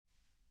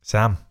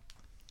Sam.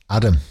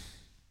 Adam.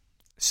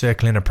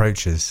 Circling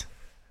approaches.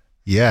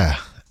 Yeah.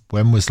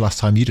 When was the last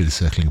time you did a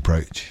circling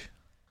approach?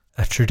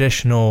 A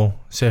traditional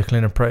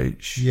circling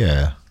approach.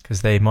 Yeah.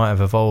 Because they might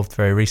have evolved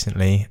very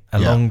recently.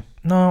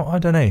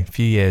 A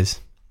few years.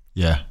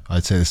 Yeah,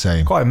 I'd say the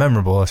same. Quite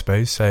memorable, I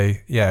suppose. So,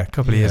 yeah, a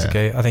couple of years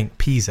ago, I think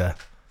Pisa.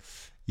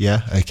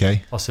 Yeah,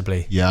 okay.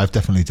 Possibly. Yeah, I've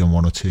definitely done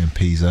one or two in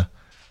Pisa.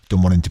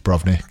 Done one in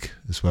Dubrovnik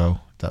as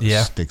well. That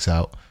sticks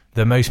out.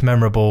 The most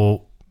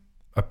memorable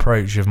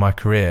approach of my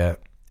career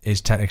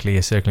is technically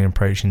a circling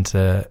approach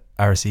into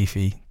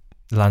Arrecife,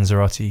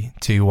 Lanzarote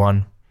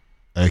 2-1.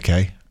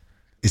 Okay.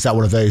 Is that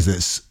one of those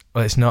that's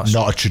it's not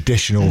a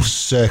traditional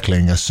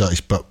circling as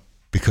such, but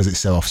because it's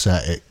so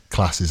offset, it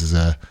classes as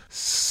a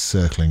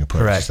circling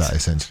approach? Correct. Is that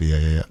essentially?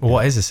 Yeah.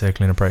 What is a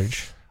circling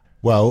approach?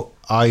 Well,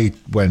 I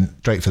went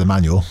straight for the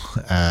manual.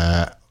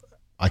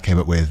 I came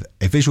up with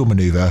a visual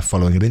manoeuvre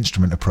following an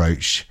instrument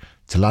approach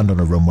to land on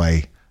a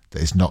runway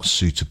that is not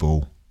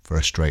suitable for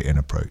a straight-in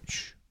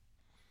approach.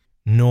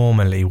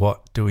 Normally,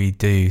 what do we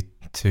do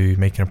to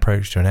make an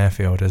approach to an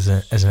airfield as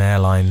an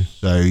airline?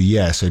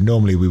 So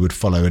normally we would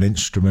follow an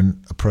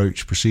instrument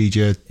approach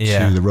procedure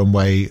to the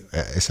runway.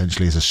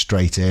 Essentially, as a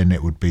straight-in,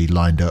 it would be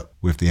lined up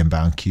with the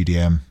inbound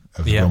QDM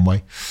of the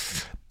runway.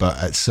 But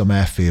at some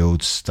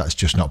airfields, that's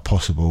just not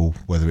possible,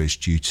 whether it's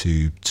due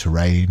to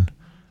terrain,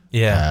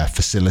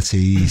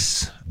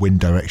 facilities, wind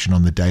direction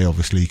on the day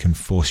obviously can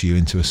force you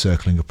into a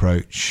circling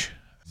approach.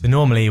 So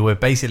normally we're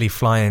basically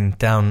flying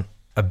down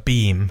a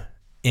beam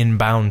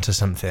inbound to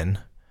something,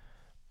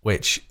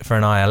 which for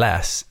an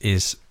ILS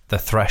is the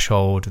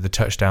threshold, the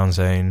touchdown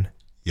zone.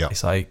 Yeah.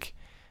 It's like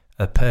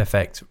a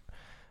perfect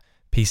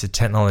piece of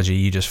technology.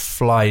 You just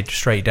fly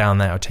straight down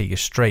there. It'll take you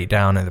straight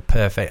down at the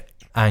perfect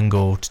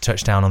angle to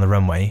touch down on the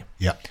runway.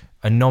 Yeah.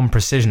 A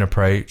non-precision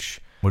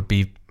approach would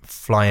be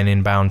flying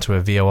inbound to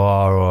a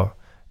VOR or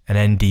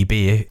an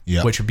NDB,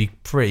 which would be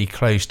pretty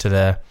close to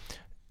the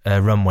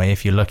runway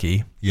if you're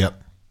lucky.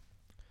 Yep.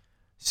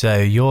 So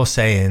you're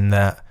saying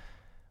that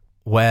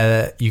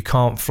where you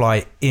can't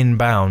fly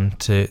inbound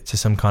to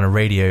some kind of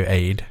radio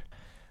aid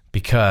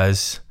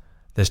because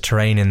there's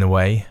terrain in the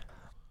way,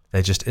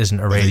 there just isn't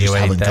a radio aid there. They just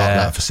haven't got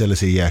that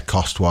facility,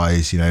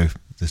 cost-wise,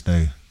 there's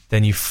no...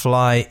 Then you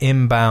fly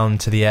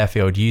inbound to the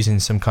airfield using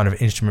some kind of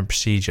instrument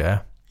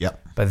procedure. Yep.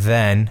 But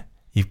then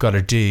you've got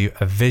to do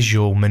a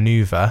visual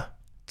maneuver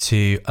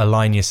to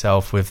align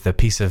yourself with the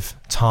piece of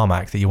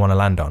tarmac that you want to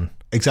land on.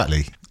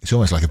 Exactly. It's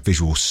almost like a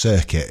visual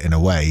circuit in a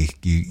way.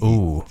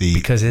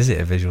 Because is it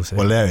a visual circuit?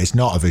 Well, no, it's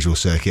not a visual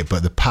circuit,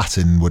 but the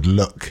pattern would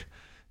look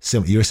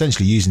similar. You're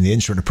essentially using the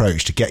instrument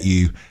approach to get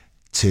you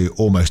to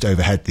almost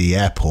overhead the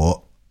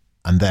airport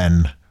and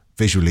then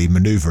visually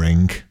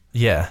manoeuvring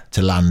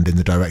to land in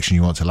the direction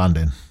you want to land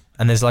in.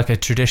 And there's like a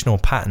traditional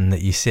pattern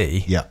that you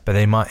see, but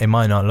it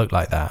might not look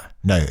like that.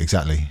 No,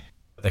 exactly.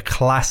 The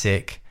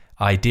classic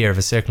idea of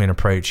a circling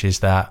approach is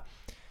that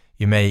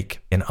you make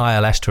an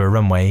ILS to a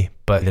runway,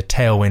 but the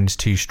tailwind's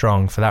too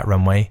strong for that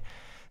runway.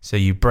 So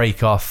you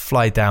break off,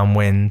 fly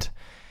downwind,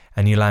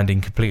 and you land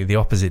in completely the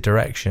opposite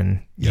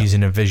direction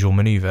using a visual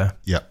maneuver.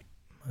 Yep.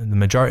 The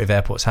majority of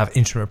airports have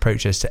instrument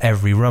approaches to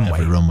every runway.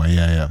 Every runway,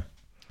 yeah.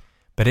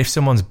 But if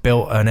someone's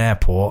built an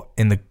airport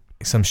in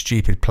some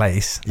stupid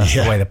place, that's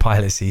the way the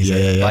pilot sees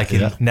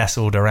it,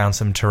 nestled around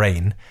some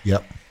terrain.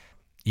 Yep.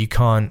 You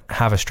can't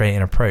have a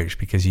straight-in approach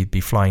because you'd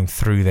be flying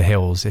through the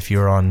hills if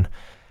you're on...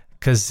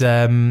 Because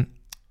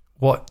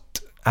what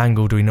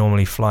angle do we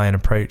normally fly an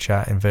approach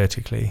at in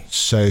vertically?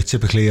 So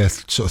typically a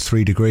sort of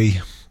 3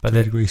 degree. But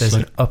there's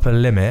an upper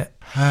limit.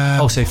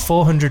 So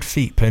 400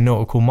 feet per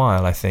nautical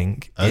mile, I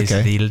think, is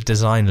the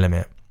design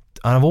limit.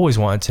 And I've always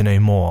wanted to know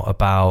more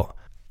about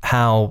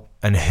how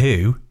and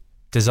who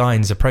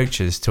designs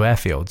approaches to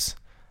airfields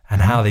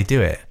and how they do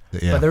it.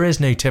 Yeah. But there is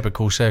no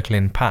typical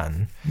circling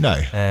pattern.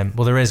 No.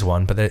 Well, there is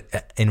one,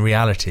 but in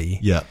reality,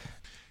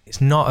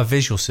 it's not a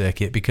visual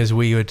circuit because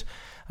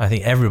I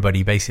think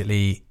everybody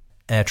basically,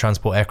 air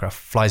transport aircraft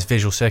flies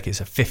visual circuits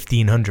at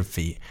 1,500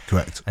 feet.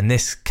 Correct. And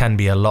this can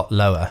be a lot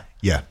lower.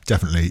 Yeah,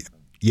 definitely.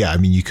 Yeah, I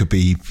mean, you could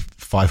be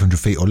 500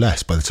 feet or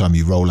less by the time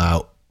you roll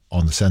out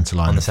on the centre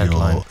line of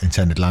your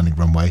intended landing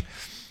runway.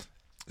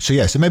 So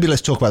maybe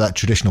let's talk about that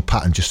traditional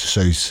pattern just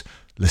so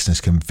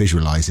listeners can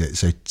visualise it.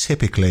 So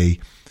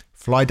typically,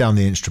 fly down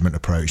the instrument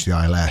approach, the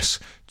ILS,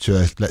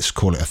 to let's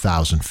call it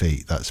 1,000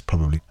 feet. That's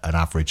probably an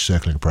average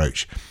circling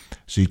approach.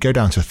 So you'd go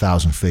down to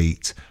 1,000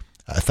 feet.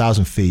 At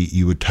 1,000 feet,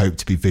 you would hope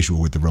to be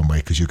visual with the runway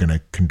because you're going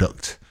to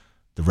conduct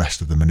the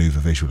rest of the manoeuvre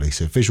visually.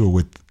 So visual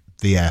with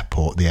the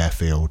airport, the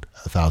airfield,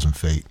 at 1,000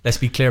 feet. Let's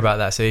be clear about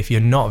that. So if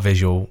you're not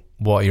visual,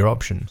 what are your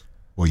options?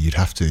 Well, you'd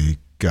have to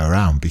go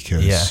around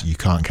because you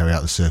can't carry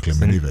out the circling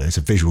manoeuvre. It's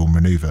a visual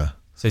manoeuvre.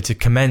 So to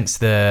commence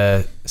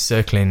the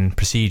circling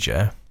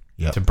procedure,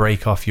 to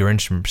break off your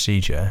instrument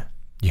procedure,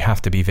 you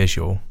have to be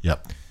visual.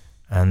 Yep.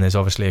 And there's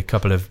obviously a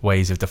couple of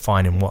ways of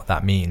defining what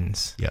that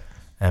means. Yep.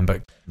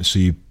 But so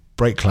you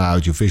break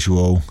cloud, you're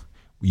visual.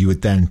 You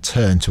would then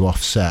turn to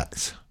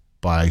offset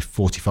by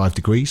 45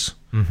 degrees.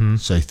 Mm-hmm.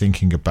 So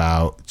thinking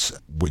about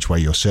which way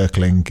you're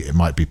circling, it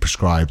might be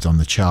prescribed on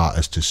the chart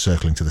as to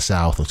circling to the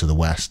south or to the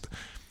west.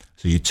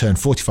 So you turn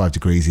 45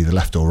 degrees either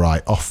left or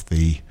right off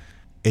the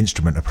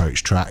instrument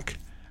approach track,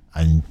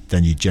 and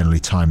then you generally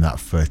time that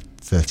for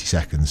 30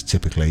 seconds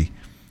typically,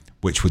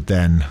 which would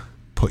then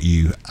put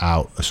you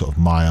out a sort of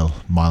mile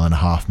and a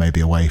half maybe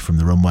away from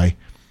the runway.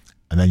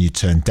 And then you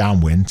turn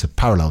downwind to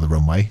parallel the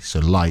runway, so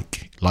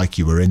like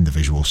you were in the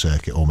visual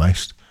circuit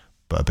almost,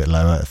 but a bit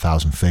lower at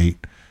 1,000 feet.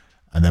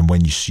 And then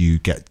when you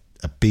get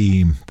a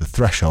beam, the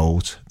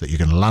threshold that you're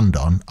going to land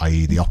on,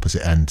 i.e. the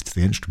opposite end to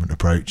the instrument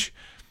approach,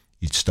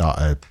 you'd start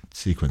a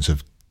sequence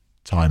of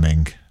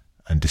timing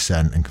and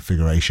descent and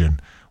configuration,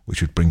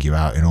 which would bring you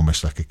out in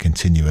almost like a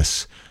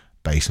continuous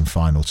base and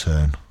final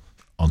turn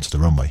onto the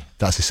runway.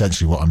 That's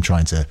essentially what I'm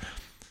trying to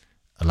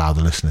allow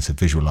the listener to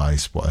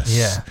visualize.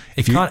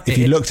 If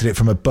you looked at it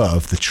from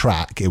above the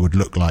track, it would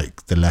look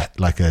like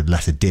like a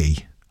letter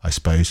D, I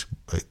suppose,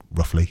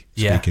 roughly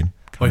speaking.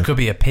 Or it could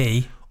be a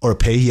P. Or a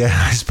P,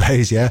 yeah, I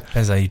suppose, yeah.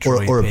 Depends how you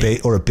draw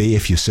or a B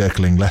if you're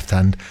circling left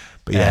hand.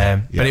 But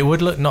but it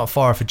would look not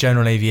far off a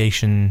general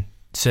aviation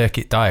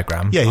circuit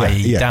diagram,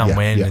 i.e.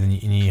 downwind, and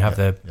you have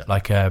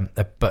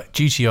but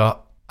due to your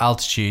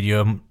altitude,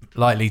 you're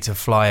likely to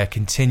fly a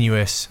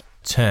continuous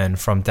turn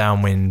from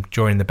downwind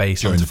during the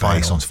base onto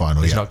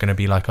final. It's not going to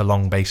be like a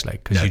long base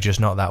leg because you're just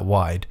not that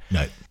wide.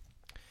 No.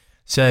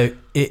 So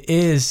it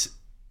is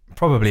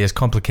probably as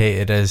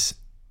complicated as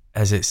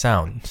it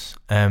sounds.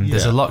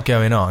 There's a lot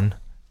going on.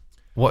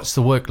 What's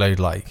the workload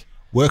like?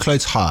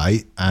 Workload's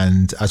high,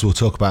 and as we'll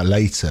talk about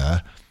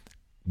later,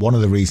 one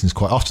of the reasons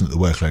quite often that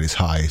the workload is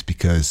high is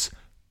because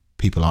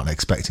people aren't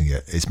expecting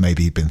it. It's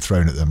maybe been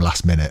thrown at them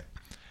last minute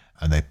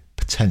and they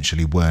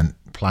potentially weren't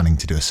planning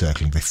to do a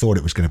circling. They thought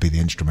it was going to be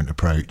the instrument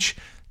approach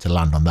to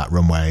land on that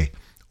runway.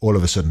 All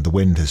of a sudden the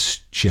wind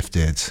has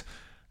shifted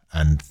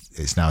and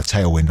it's now a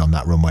tailwind on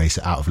that runway,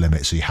 so out of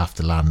limit, so you have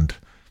to land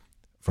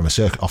from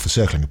off a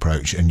circling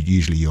approach, and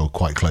usually you're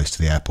quite close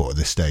to the airport at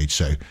this stage,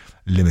 so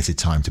limited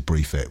time to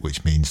brief it,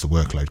 which means the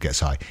workload gets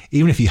high.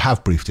 Even if you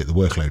have briefed it, the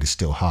workload is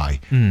still high.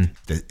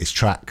 It's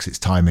tracks, it's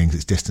timings,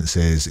 it's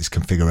distances, it's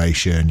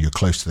configuration, you're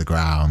close to the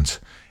ground.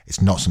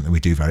 It's not something we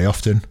do very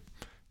often.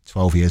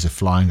 12 years of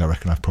flying, I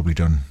reckon I've probably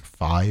done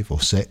 5 or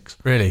 6.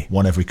 Really?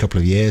 One every couple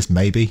of years,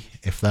 maybe,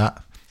 if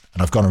that.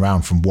 And I've gone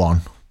around from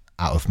 1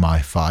 out of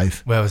my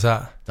 5. Where was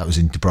that? That was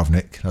in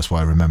Dubrovnik. That's why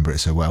I remember it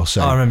so well.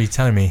 So I remember you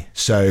telling me.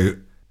 So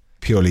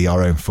purely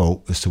our own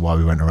fault as to why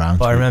we went around.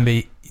 But I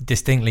remember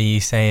distinctly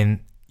you saying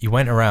you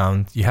went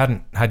around, you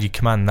hadn't had your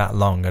command that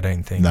long, I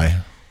don't think. No.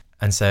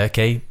 And so,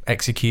 okay,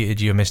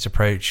 executed your missed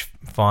approach,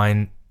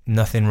 fine,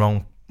 nothing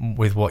wrong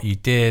with what you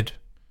did,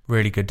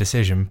 really good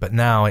decision. But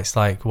now it's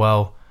like,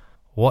 well,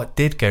 what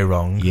did go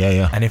wrong?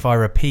 Yeah. And if I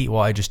repeat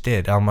what I just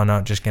did, am I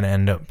not just going to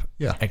end up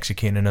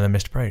executing another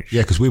missed approach?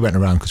 Yeah, because we went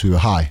around because we were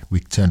high. We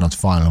turned onto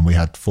final and we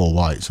had 4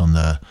 whites on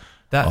the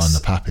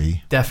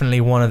PAPI.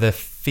 Definitely one of the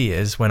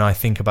fears when I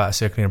think about a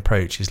circling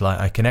approach is like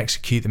I can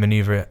execute the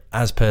maneuver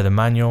as per the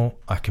manual,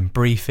 I can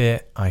brief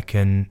it, I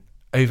can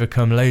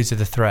overcome loads of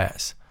the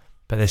threats,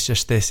 but there's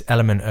just this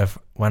element of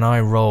when I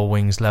roll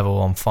wings level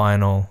on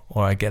final,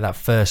 or I get that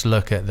first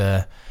look at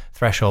the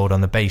threshold on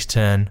the base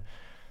turn,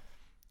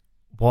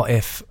 what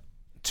if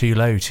too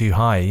low, too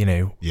high,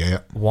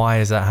 why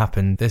has that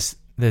happened?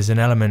 There's an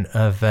element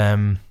of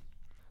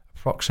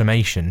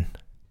approximation.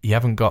 You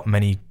haven't got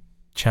many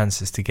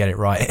chances to get it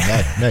right.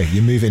 No,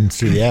 you're moving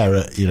through the air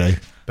at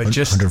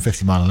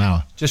 150 mile an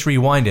hour. Just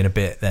rewinding a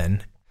bit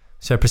then.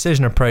 So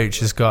precision approach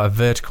has got a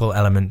vertical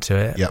element to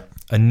it. Yep.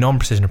 A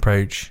non-precision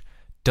approach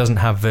doesn't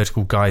have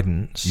vertical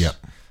guidance. Yep.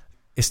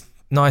 It's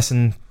nice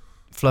and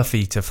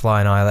fluffy to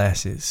fly an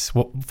ILS.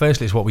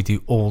 Firstly, it's what we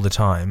do all the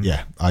time.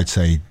 Yeah, I'd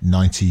say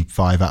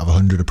 95 out of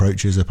 100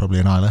 approaches are probably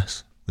an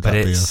ILS. Would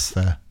that be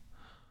fair?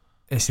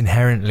 It's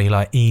inherently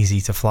like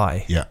easy to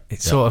fly. Yeah.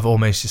 It sort of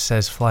almost just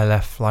says fly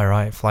left, fly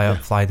right, fly up,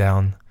 fly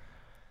down.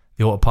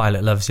 The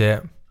autopilot loves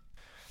it.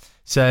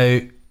 So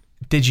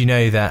did you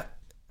know that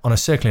on a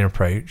circling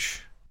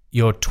approach,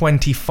 you're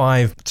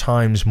 25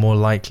 times more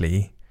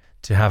likely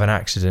to have an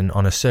accident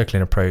on a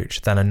circling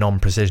approach than a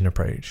non-precision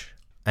approach?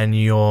 And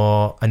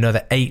you're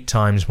another 8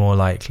 times more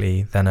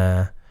likely than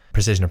a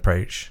precision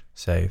approach.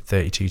 So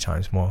 32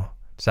 times more.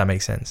 Does that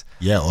make sense?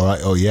 Yeah, all right.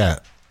 Oh, yeah.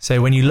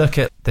 So when you look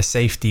at the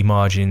safety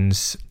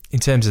margins, in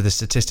terms of the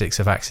statistics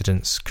of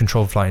accidents,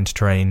 controlled flight into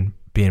terrain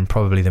being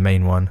probably the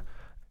main one,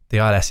 the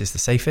ILS is the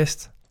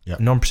safest. Yep.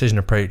 Non-precision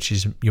approach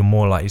is you're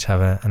more likely to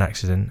have an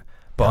accident.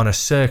 But on a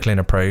circling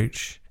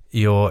approach,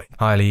 you're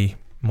highly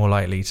more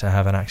likely to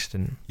have an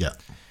accident. Yeah.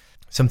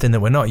 Something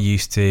that we're not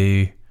used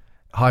to,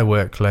 high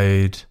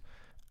workload,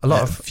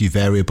 a few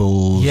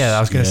variables. Yeah, I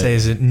was going to say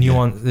there's a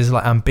nuance, there's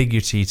like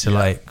ambiguity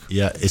to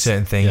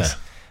certain things. Yeah.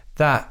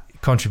 That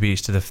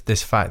contributes to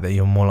this fact that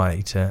you're more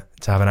likely to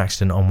have an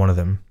accident on one of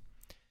them.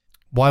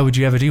 Why would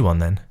you ever do one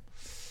then?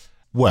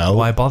 Well,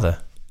 why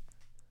bother?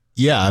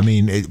 Yeah, I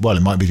mean, it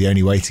might be the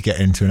only way to get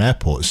into an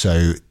airport.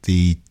 So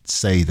the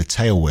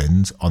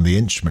tailwind on the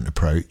instrument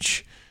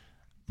approach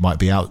might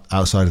be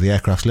outside of the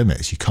aircraft's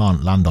limits. You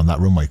can't land on that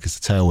runway because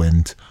the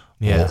tailwind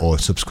or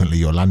subsequently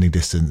your landing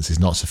distance is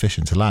not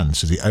sufficient to land.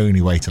 So the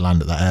only way to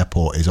land at that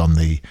airport is on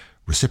the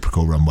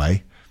reciprocal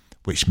runway,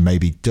 which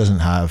maybe doesn't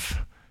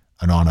have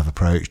an RNAV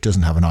approach,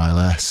 doesn't have an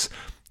ILS,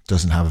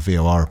 doesn't have a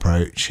VOR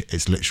approach.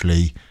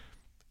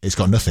 It's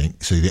got nothing.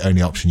 So the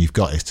only option you've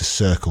got is to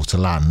circle to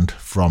land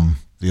from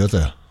the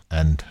other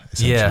end,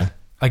 essentially. Yeah.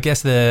 I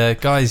guess the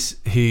guys,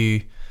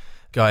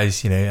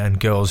 and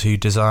girls who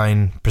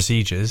design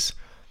procedures,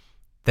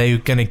 they're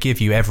going to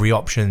give you every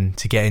option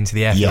to get into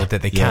the airfield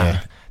that they can.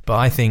 Yeah. But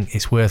I think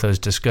it's worth us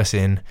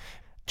discussing,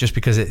 just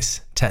because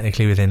it's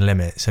technically within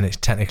limits and it's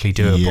technically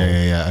doable.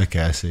 Yeah.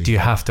 Okay, I see. Do you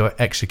have to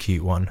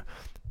execute one?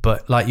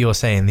 But like you're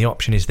saying, the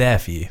option is there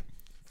for you.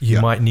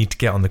 You might need to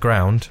get on the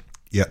ground.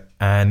 Yeah.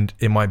 And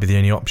it might be the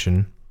only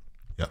option.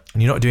 Yeah.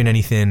 And you're not doing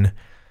anything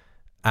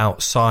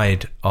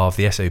outside of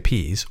the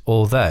SOPs,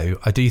 although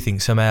I do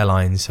think some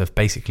airlines have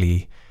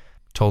basically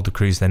told the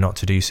crews they're not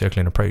to do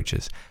circling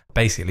approaches,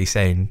 basically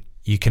saying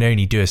you can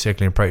only do a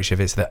circling approach if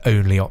it's the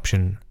only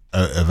option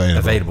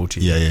available to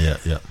you.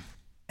 Yeah.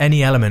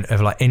 Any element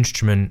of like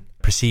instrument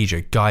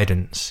procedure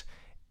guidance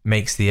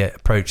makes the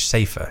approach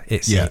safer.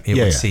 It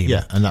would seem.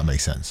 Yeah, and that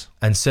makes sense.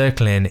 And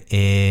circling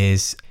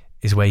is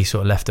where you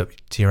sort of left up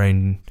to your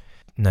own.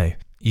 No,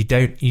 you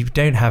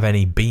don't have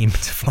any beam to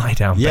fly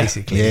down.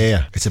 Basically.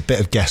 Yeah. It's a bit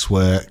of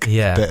guesswork.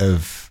 Yeah. A bit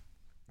of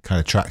kind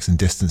of tracks and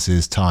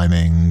distances,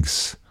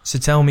 timings. So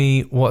tell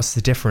me, what's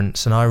the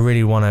difference? And I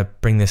really want to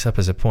bring this up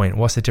as a point.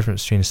 What's the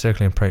difference between a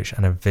circling approach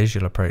and a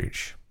visual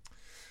approach?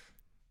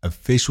 A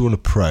visual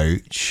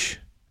approach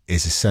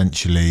is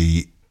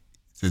essentially,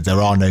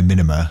 there are no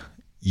minima.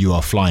 You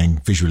are flying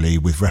visually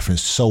with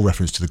sole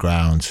reference to the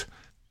ground.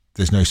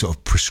 There's no sort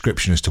of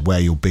prescription as to where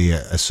you'll be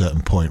at a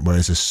certain point.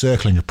 Whereas a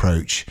circling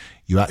approach,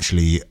 you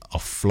actually are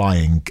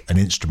flying an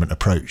instrument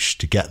approach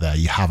to get there.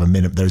 You have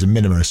there's a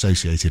minima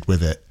associated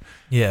with it.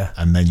 Yeah.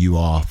 And then you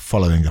are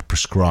following a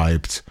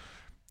prescribed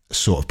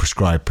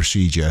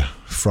procedure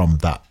from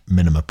that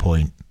minima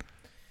point.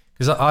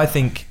 Because I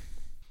think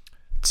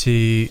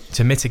to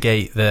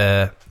mitigate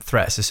the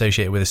threats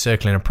associated with a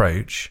circling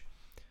approach,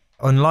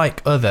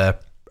 unlike other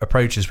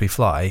approaches we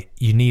fly,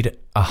 you need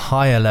a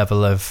higher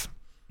level of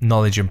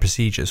knowledge and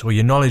procedures, or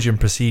your knowledge and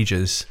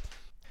procedures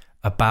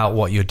about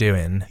what you're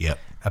doing,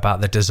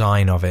 about the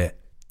design of it,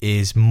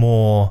 is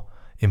more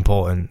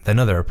important than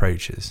other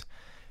approaches.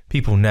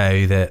 People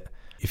know that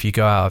if you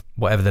go out of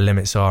whatever the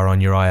limits are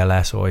on your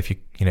ILS, or if you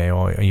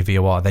or your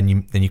VOR, then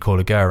you call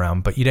a go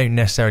around, but you don't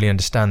necessarily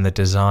understand the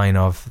design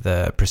of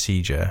the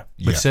procedure.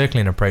 With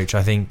circling approach,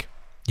 I think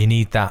you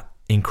need that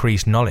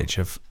increased knowledge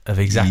of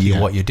exactly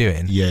what you're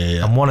doing.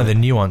 And one of the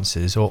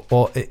nuances,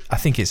 I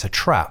think it's a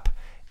trap,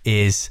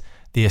 is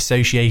the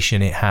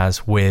association it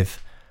has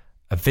with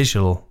a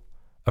visual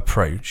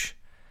approach.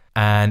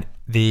 And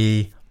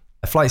the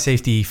Flight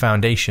Safety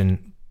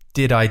Foundation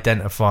did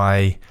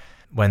identify,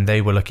 when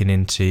they were looking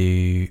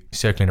into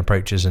circling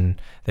approaches,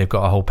 and they've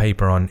got a whole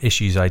paper on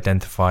issues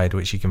identified,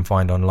 which you can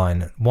find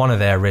online. One of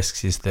their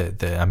risks is the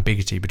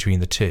ambiguity between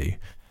the two.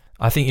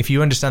 I think if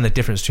you understand the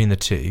difference between the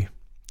two,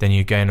 then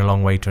you're going a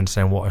long way to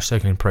understand what a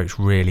circling approach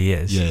really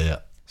is.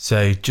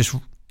 So just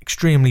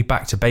extremely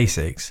back to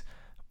basics.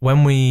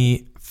 When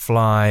we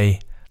fly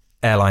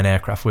airline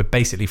aircraft, we're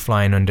basically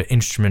flying under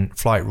instrument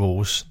flight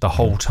rules the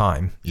whole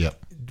time,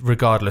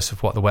 regardless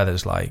of what the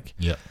weather's like.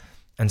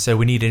 And so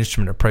we need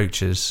instrument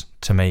approaches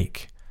to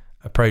make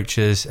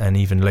approaches, and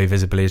even low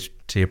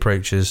visibility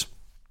approaches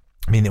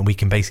mean that we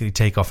can basically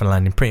take off and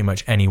land in pretty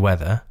much any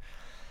weather.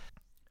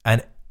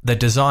 And the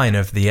design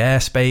of the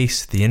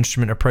airspace, the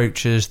instrument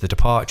approaches, the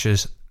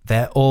departures,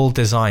 they're all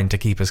designed to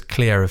keep us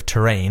clear of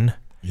terrain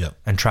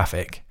and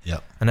traffic.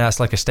 And that's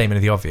like a statement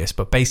of the obvious,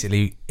 but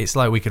basically it's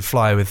like we could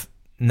fly with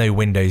no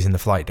windows in the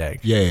flight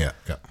deck.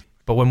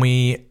 But when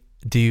we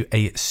do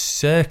a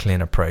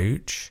circling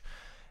approach,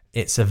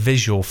 it's a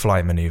visual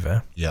flight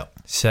maneuver.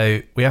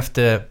 So we have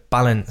to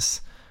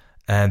balance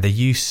the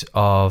use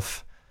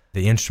of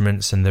the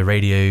instruments and the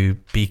radio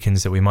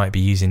beacons that we might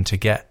be using to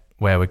get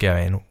where we're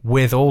going,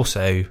 with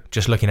also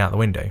just looking out the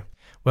window.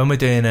 When we're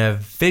doing a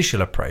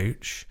visual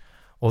approach,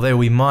 although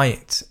we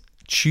might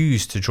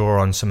choose to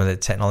draw on some of the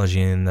technology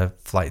in the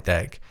flight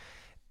deck,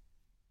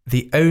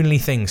 the only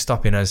thing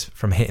stopping us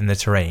from hitting the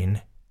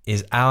terrain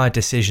is our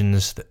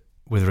decisions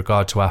with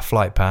regard to our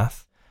flight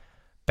path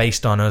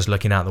based on us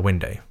looking out the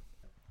window.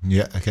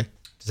 Okay.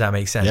 Does that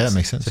make sense? Yeah, it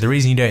makes sense. So the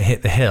reason you don't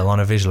hit the hill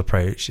on a visual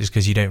approach is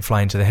because you don't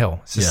fly into the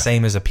hill. It's the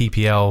same as a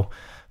PPL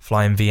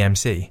flying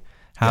VMC.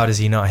 How does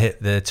he not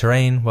hit the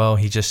terrain? Well,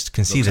 he just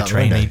can see the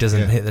terrain. He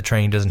doesn't hit the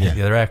terrain, doesn't hit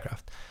the other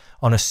aircraft.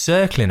 On a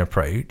circling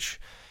approach,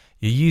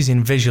 you're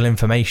using visual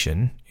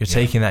information. You're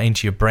taking that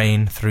into your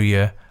brain through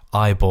your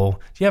eyeball.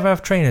 Do you ever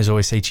have trainers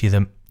always say to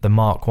you the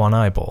Mark 1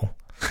 eyeball?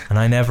 And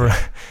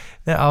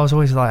I was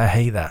always like, I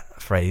hate that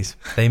phrase.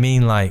 They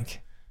mean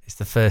like it's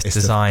the first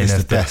design of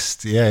the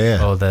best,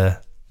 or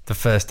the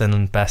first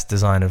and best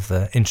design of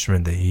the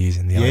instrument that you're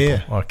using, the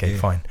eyeball. Okay,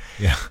 fine.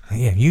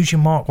 Use your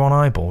Mark 1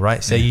 eyeball,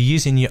 right? So you're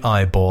using your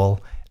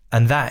eyeball,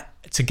 and that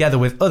together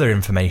with other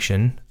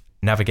information,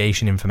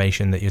 navigation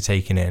information that you're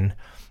taking in,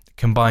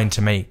 combined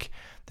to make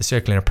the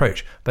circling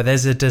approach. But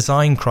there's a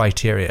design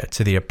criteria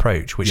to the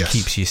approach which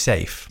keeps you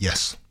safe.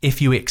 Yes.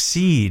 If you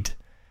exceed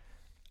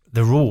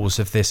the rules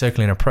of the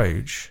circling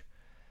approach,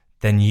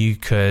 then you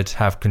could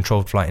have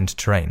controlled flight into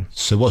terrain.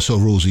 So what sort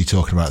of rules are you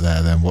talking about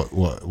there then? What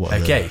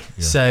okay,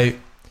 so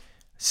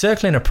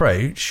circling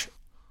approach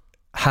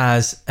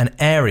has an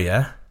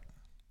area,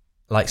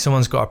 like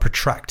someone's got a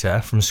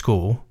protractor from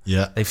school.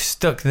 Yeah. They've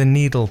stuck the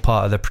needle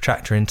part of the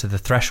protractor into the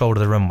threshold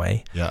of the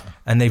runway. Yeah.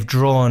 And they've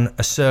drawn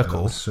a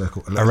circle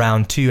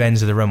around two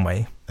ends of the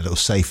runway. A little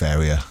safe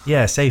area.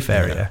 Yeah, safe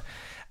area. Yeah.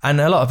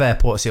 And a lot of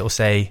airports, it'll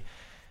say,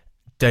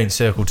 don't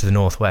circle to the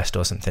northwest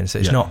or something. So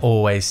it's not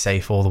always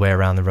safe all the way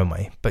around the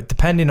runway. But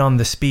depending on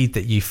the speed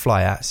that you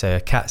fly at, so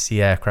a Cat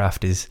C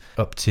aircraft is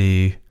up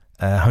to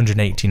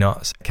 180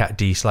 knots, Cat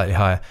D slightly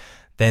higher,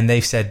 then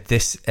they've said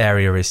this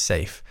area is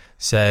safe.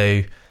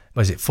 So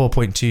was it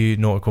 4.2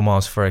 nautical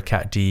miles for a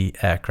Cat D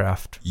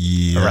aircraft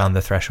around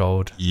the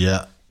threshold?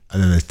 Yeah.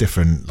 And then there's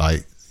different,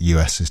 like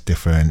US is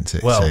different.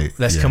 Well,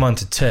 let's come on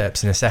to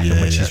TERPs in a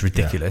second, which is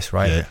ridiculous,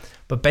 right? Yeah.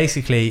 But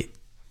basically,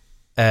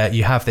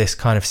 you have this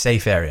kind of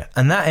safe area,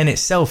 and that in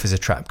itself is a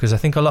trap, because I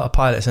think a lot of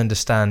pilots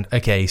understand,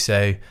 okay,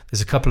 so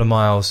there's a couple of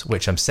miles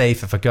which I'm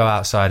safe. If I go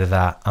outside of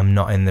that, I'm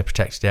not in the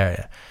protected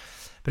area.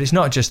 But it's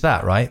not just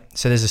that, right?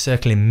 So there's a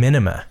circling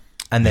minima,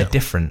 and they're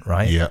different,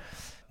 right? Yeah.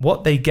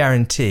 What they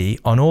guarantee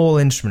on all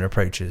instrument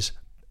approaches,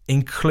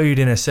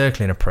 including a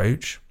circling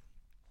approach,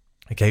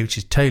 okay, which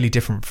is totally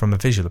different from a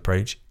visual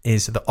approach,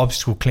 is the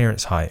obstacle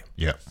clearance height.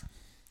 Yeah.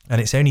 And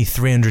it's only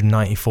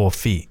 394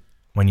 feet.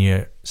 When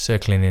you're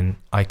circling in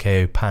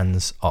ICAO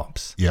PANS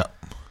ops. Yeah.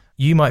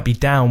 You might be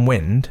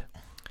downwind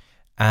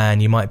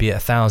and you might be at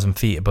 1,000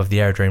 feet above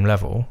the aerodrome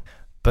level,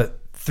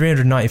 but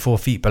 394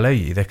 feet below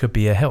you, there could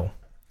be a hill.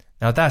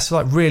 Now that's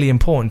like really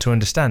important to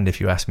understand,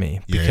 if you ask me,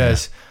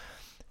 because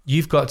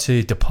you've got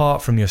to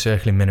depart from your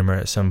circling minima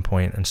at some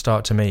point and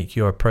start to make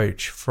your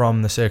approach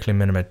from the circling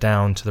minima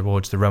down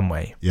towards the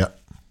runway. Yeah.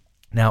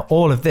 Now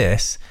all of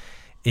this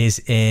is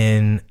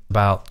in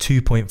about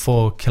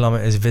 2.4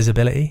 kilometers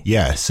visibility.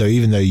 Yeah, so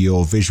even though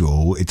you're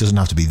visual, it doesn't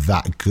have to be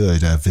that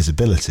good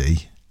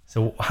visibility.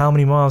 So how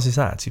many miles is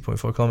that?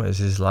 2.4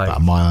 kilometers is like...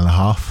 about a mile and a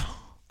half.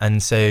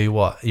 And so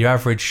what? Your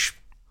average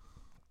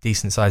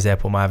decent sized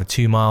airport might have a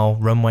 2 mile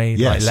runway.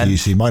 Yeah, like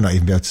so you might not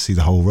even be able to see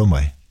the whole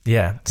runway.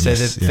 Yeah, so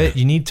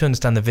you need to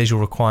understand the visual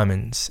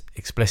requirements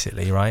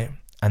explicitly, right?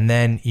 And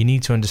then you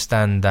need to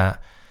understand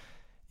that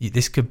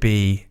this could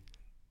be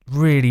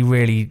really,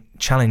 really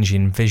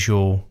challenging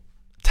visual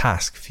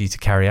task for you to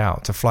carry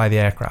out, to fly the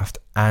aircraft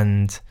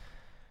and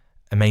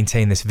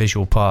maintain this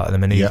visual part of the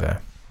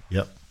maneuver.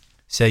 Yep.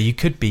 So you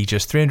could be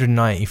just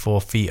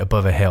 394 feet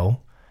above a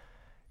hill.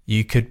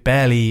 You could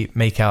barely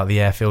make out the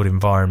airfield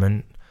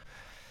environment.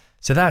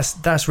 So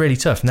that's really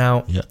tough.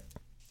 Now,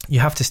 you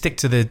have to stick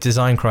to the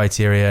design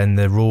criteria and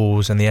the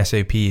rules and the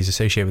SOPs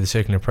associated with the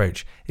circling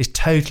approach. It's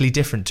totally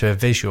different to a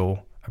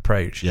visual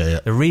approach. Yeah.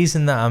 The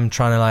reason that I'm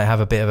trying to like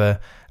have a bit of a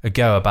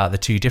go about the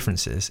two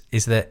differences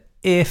is that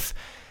if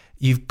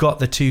you've got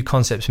the two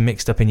concepts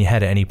mixed up in your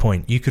head at any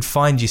point, you could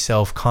find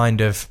yourself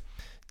kind of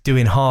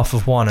doing half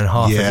of one and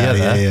half of the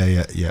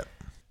other. Yeah.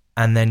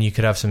 And then you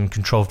could have some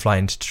controlled flight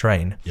into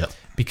terrain. Yep.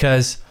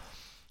 Because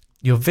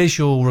your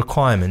visual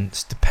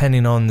requirements,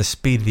 depending on the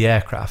speed of the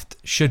aircraft,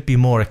 should be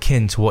more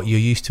akin to what you're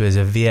used to as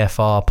a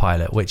VFR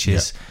pilot, which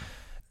is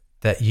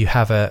that you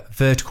have a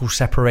vertical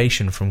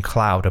separation from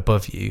cloud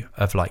above you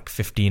of like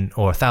 15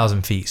 or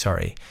 1,000 feet,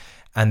 sorry,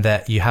 and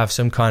that you have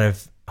some kind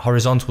of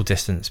horizontal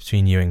distance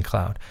between you and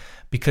cloud,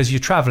 because you're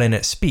traveling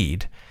at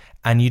speed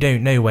and you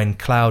don't know when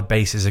cloud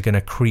bases are going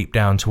to creep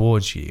down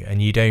towards you,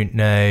 and you don't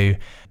know,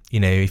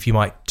 if you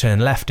might turn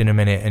left in a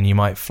minute and you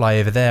might fly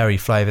over there or you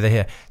fly over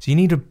there. So you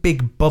need a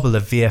big bubble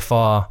of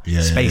VFR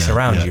space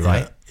around you,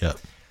 right? Yeah.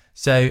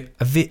 So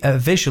a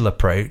visual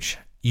approach,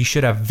 you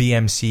should have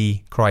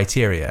VMC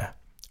criteria,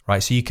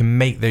 right? So you can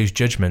make those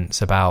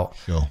judgments about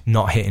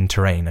not hitting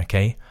terrain,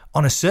 okay?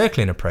 On a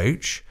circling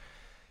approach,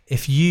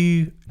 if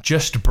you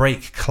just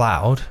break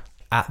cloud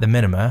at the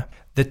minima,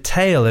 the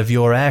tail of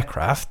your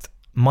aircraft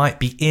might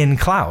be in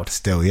cloud.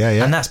 Still,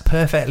 yeah. And that's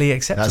perfectly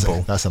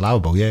acceptable. That's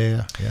allowable,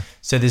 yeah.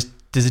 So there's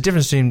a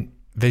difference between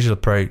visual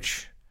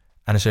approach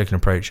and a circling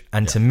approach.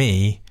 And to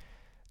me,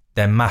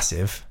 they're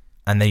massive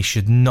and they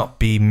should not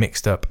be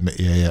mixed up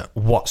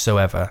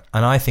whatsoever.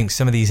 And I think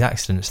some of these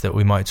accidents that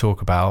we might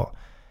talk about,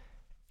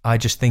 I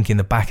just think in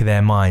the back of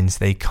their minds,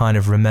 they kind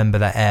of remember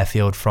that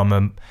airfield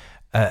from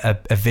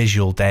a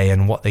visual day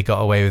and what they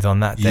got away with on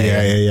that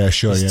day. Yeah,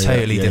 sure. It's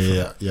totally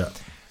different. Yeah.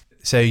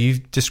 So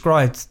you've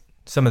described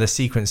some of the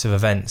sequence of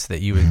events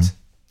that you would,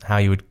 how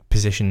you would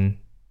position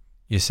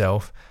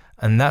yourself.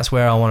 And that's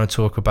where I want to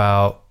talk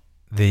about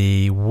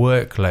the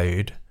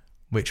workload,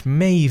 which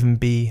may even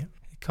be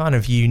kind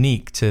of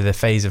unique to the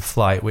phase of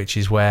flight, which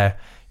is where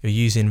you're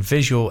using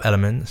visual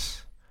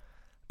elements,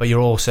 but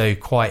you're also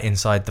quite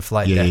inside the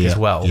flight deck as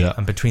well,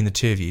 and between the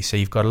two of you. So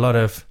you've got a lot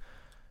of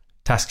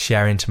task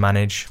sharing to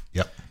manage.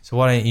 Yep. So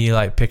why don't you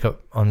like pick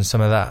up on some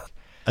of that?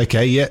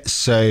 Okay, yeah.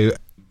 So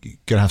you're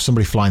going to have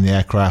somebody flying the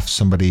aircraft,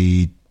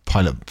 somebody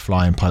pilot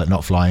flying, pilot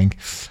not flying,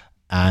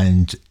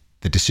 and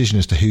the decision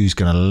as to who's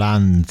going to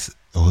land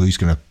or who's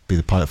going to be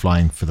the pilot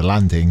flying for the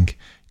landing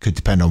could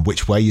depend on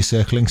which way you're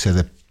circling. So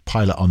the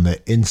pilot on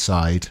the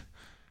inside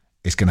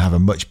is going to have a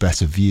much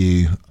better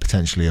view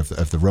potentially of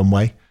the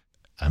runway,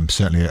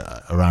 certainly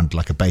around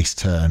like a base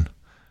turn.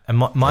 And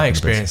my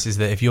experience is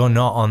that if you're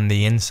not on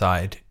the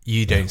inside,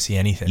 you don't see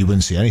anything. You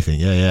wouldn't see anything.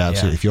 Yeah,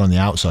 absolutely. Yeah. If you're on the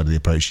outside of the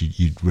approach,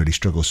 you'd really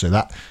struggle. So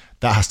that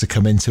has to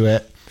come into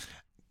it.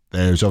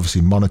 There's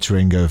obviously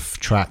monitoring of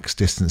tracks,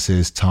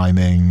 distances,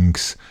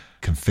 timings,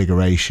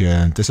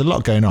 configuration. There's a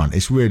lot going on.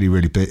 It's really,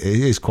 really big. It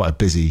is quite a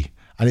busy,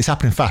 and it's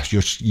happening fast.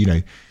 You're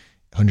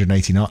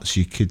 180 knots.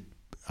 You could,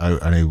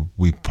 I know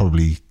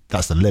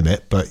that's the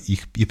limit, but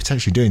you're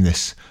potentially doing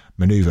this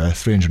maneuver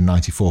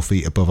 394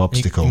 feet above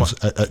obstacles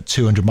at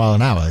 200 mile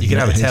an hour. You can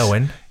have a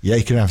tailwind. Yeah,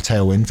 you can have a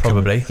tailwind.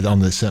 Probably.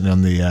 Certainly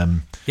on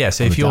the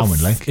so if you're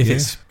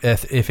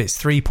if it's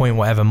 3 point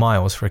whatever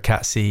miles for a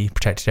Cat C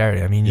protected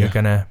area, I mean, you're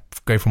going to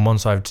go from one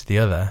side to the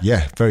other.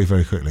 Yeah, very,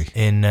 very quickly.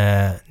 In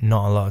not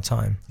a lot of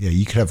time. Yeah,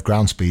 you could have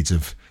ground speeds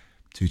of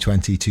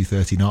 220,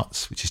 230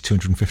 knots, which is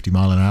 250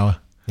 mile an hour.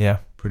 Yeah.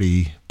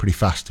 Pretty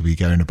fast to be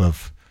going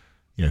above,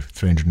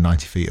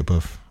 390 feet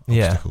above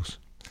obstacles. Yeah.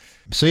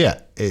 So yeah,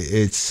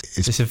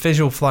 it's a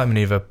visual flight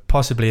maneuver,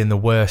 possibly in the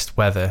worst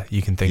weather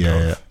you can think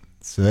of. Yeah.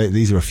 So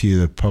these are a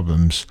few of the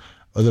problems.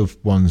 Other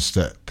ones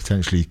that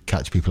potentially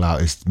catch people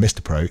out is missed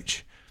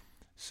approach.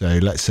 So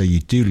let's say you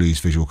do lose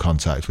visual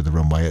contact with the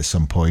runway at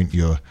some point.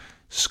 You're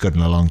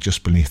scudding along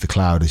just beneath the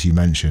cloud, as you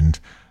mentioned,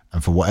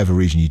 and for whatever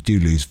reason you do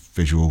lose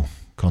visual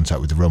contact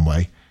with the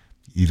runway,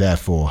 you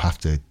therefore have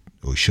to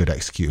or should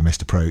execute a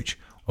missed approach.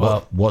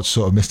 Well, what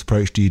sort of missed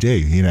approach do you do?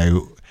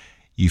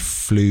 You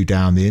flew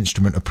down the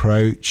instrument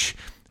approach.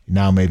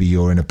 Now maybe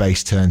you're in a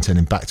base turn,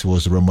 turning back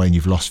towards the runway, and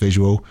you've lost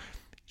visual.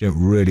 You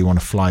don't really want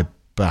to fly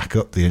back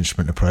up the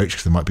instrument approach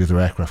because there might be other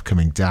aircraft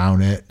coming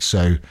down it.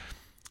 So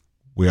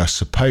we are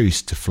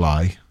supposed to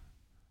fly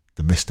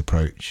the missed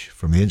approach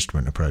from the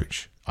instrument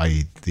approach,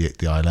 i.e. the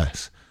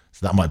ILS.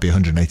 So that might be a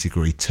 180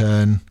 degree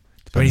turn.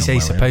 When you say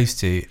supposed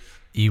to,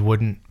 you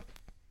wouldn't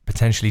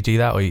potentially do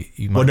that, or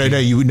you might?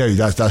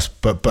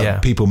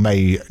 But people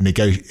may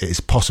negotiate.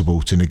 It's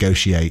possible to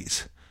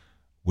negotiate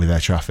with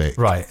air traffic,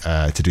 right,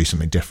 to do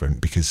something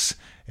different because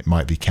it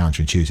might be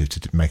counterintuitive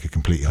to make a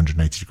complete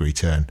 180 degree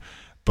turn.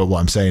 But what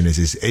I'm saying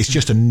is it's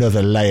just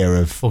another layer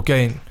of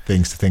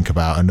things to think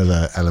about,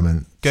 another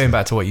element. Going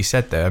back to what you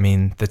said there, I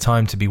mean, the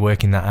time to be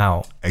working that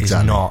out is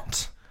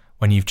not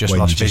when you've just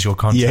lost visual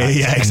contact and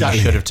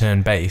you should have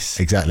turned base.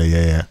 Exactly,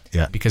 yeah.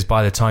 Because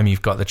by the time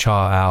you've got the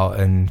chart out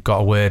and got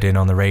a word in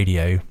on the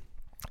radio,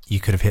 you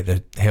could have hit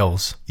the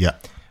hills. Yeah.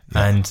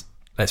 And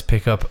let's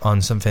pick up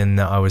on something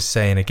that I was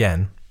saying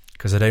again,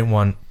 because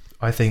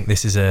I think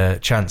this is a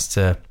chance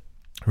to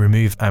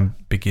remove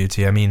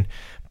ambiguity. I mean,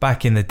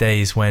 back in the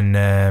days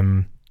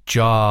when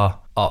JAR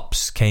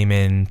ops came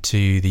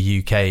into the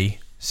UK,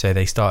 so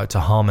they started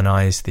to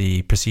harmonise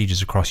the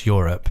procedures across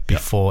Europe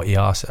before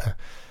EASA,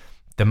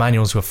 the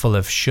manuals were full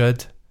of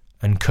should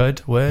and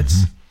could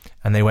words,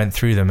 and they went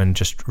through them and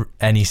just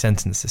any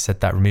sentence that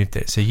said that removed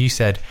it. So you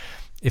said,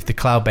 if the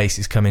cloud base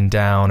is coming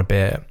down a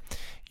bit,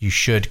 you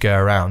should go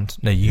around.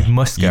 No, you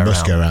must go around. You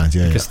must go around,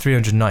 because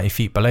 390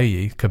 feet below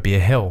you could be a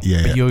hill.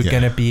 But you're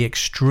going to be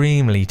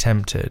extremely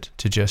tempted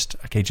to just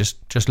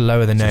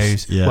lower the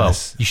nose. Yes. Well,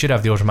 you should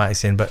have the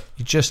automatics in, but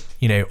you just,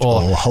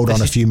 or hold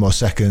on a few more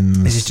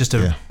seconds. This is just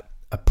a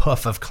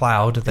puff of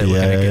cloud that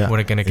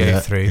we're going to go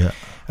through. Yeah.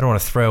 I don't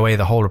want to throw away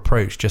the whole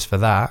approach just for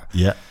that.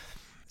 Yeah.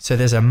 So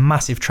there's a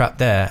massive trap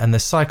there, and the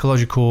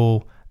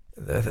psychological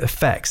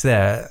effects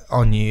there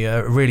on you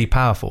are really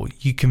powerful.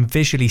 You can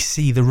visually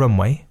see the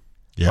runway.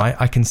 Yeah. Right?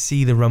 I can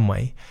see the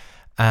runway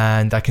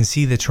and I can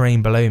see the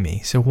terrain below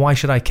me. So why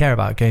should I care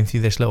about going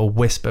through this little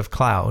wisp of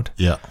cloud?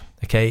 Yeah.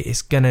 Okay.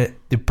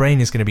 The brain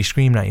is going to be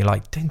screaming at you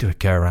like, don't do a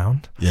go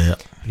around. Yeah.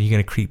 But you're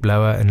going to creep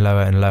lower and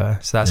lower and lower.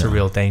 So that's a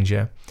real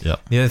danger. Yeah.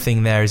 The other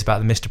thing there is about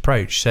the missed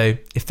approach. So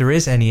if there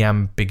is any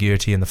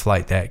ambiguity in the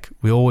flight deck,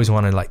 we always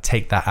want to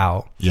take that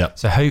out. Yeah.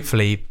 So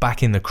hopefully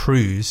back in the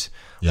cruise,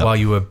 while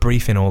you were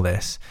briefing all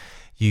this,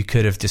 you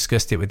could have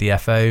discussed it with the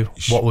FO.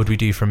 What would we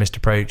do for a missed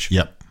approach?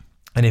 Yep.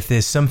 And if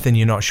there's something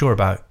you're not sure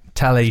about,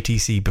 tell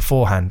ATC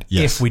beforehand.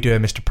 Yes. If we do a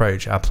missed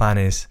approach, our plan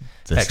is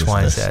X,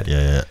 Y, and Z.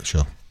 Yeah,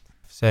 sure.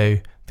 So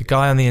the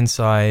guy on the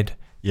inside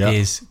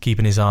is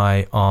keeping his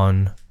eye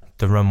on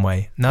the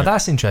runway. Now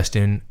that's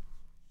interesting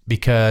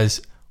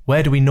because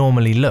where do we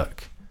normally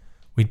look?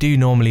 We do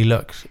normally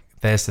look,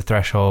 there's the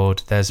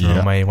threshold, there's the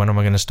runway, when am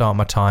I going to start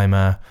my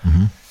timer?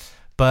 Mm-hmm.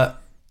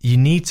 But you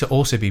need to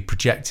also be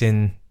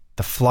projecting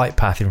the flight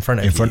path in front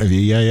of you. In front of you,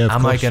 yeah.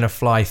 Am I going to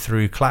fly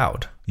through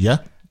cloud? Yeah.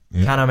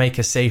 Can I make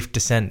a safe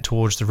descent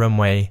towards the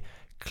runway,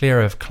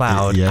 clear of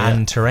cloud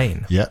and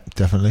terrain? Yeah,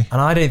 definitely.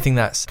 And I don't think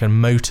that's a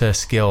motor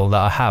skill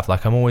that I have.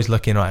 Like I'm always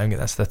looking, right,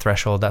 that's the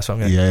threshold, that's what I'm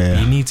going to do. Yeah.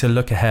 You need to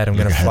look ahead. I'm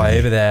going to fly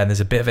over there and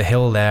there's a bit of a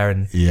hill there.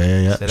 And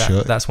so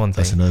sure. That's one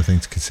thing. That's another thing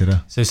to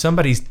consider. So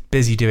somebody's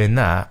busy doing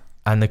that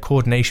and the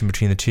coordination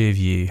between the two of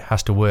you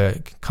has to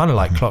work kind of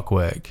like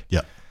clockwork.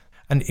 Yeah.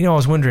 And, I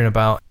was wondering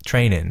about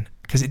training,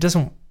 because it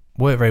doesn't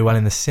work very well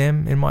in the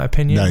sim, in my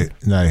opinion.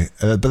 No.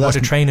 But what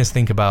do trainers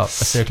think about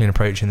a circling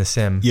approach in the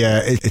sim?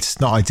 Yeah, it's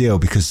not ideal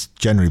because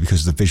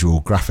the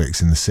visual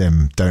graphics in the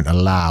sim don't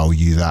allow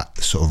you that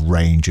sort of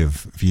range of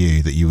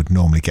view that you would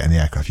normally get in the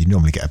aircraft. You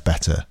normally get a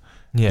better.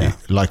 Yeah.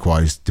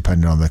 Likewise,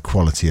 depending on the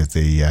quality of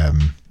the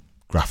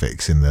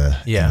graphics in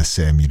the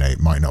sim, it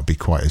might not be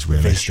quite as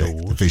realistic.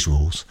 The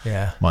visuals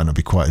might not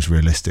be quite as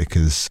realistic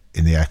as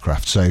in the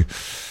aircraft. So,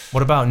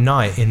 what about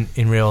night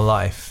in real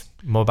life?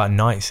 What about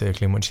night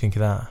circling? What do you think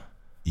of that?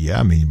 Yeah,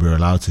 I mean, we're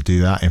allowed to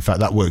do that. In fact,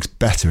 that works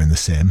better in the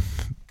sim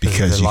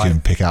because you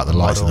can pick out the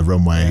lights of the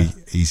runway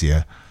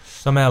easier.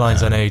 Some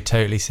airlines I know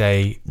totally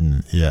say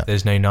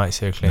there's no night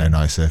circling. No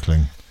night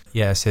circling.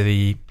 Yeah, so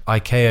the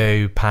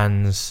ICAO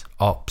PANS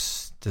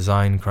Ops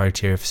design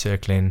criteria for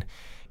circling,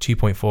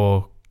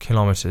 2.4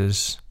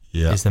 kilometers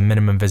is the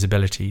minimum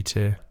visibility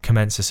to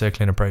commence a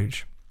circling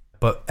approach.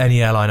 But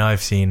any airline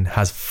I've seen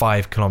has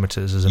 5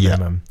 kilometers as a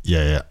minimum.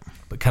 Yeah.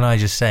 But can I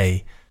just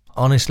say,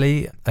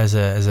 honestly, as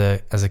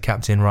a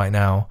captain right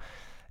now,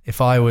 if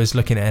I was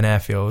looking at an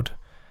airfield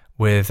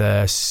with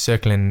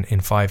circling in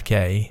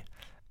 5K,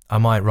 I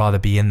might rather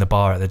be in the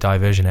bar at the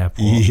diversion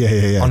airport.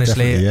 Yeah.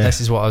 Honestly,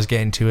 this is what I was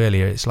getting to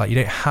earlier. It's like you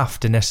don't have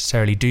to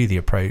necessarily do the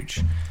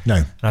approach. No.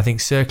 And I think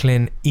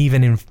circling,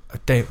 even in,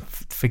 don't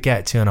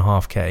forget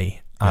 2.5K.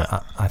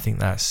 I think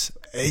that's.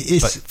 But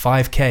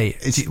 5K.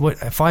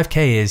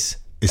 5K is.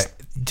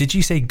 Did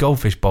you say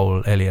goldfish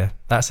bowl earlier?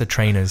 That's a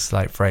trainer's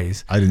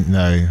phrase. I didn't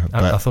know.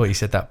 I thought you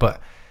said that, but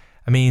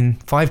I mean,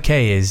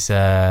 5K is.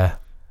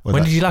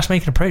 When did you last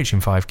make an approach in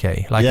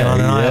 5K?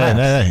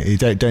 No, you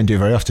don't do it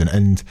very often,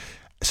 and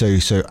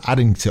so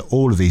adding to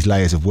all of these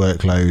layers of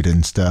workload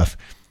and stuff.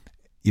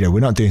 We're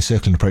not doing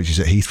circling approaches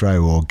at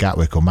Heathrow or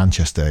Gatwick or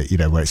Manchester.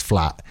 Where it's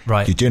flat.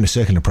 Right. You're doing a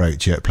circling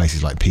approach at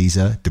places like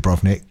Pisa,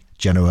 Dubrovnik,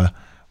 Genoa,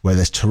 where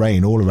there's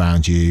terrain all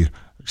around you,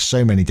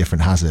 so many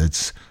different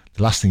hazards.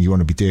 The last thing you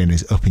want to be doing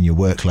is upping your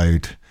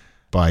workload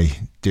by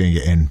doing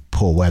it in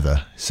poor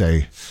weather. So,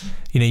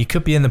 you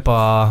could be in the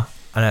bar,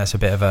 and that's a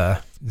bit of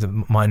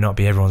that might not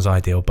be everyone's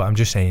ideal, but I'm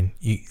just saying,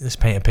 let's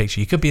paint a picture.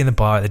 You could be in the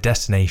bar at the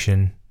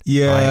destination.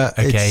 Yeah. Right?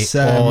 Okay.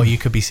 Or you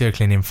could be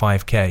circling in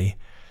 5K.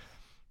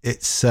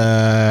 It's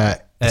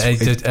not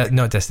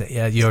destination.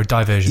 Yeah, your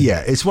diversion.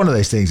 Yeah. It's one of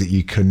those things that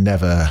you can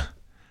never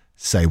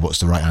say what's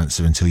the right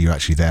answer until you're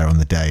actually there on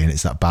the day. And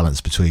it's that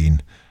balance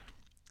between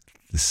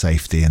the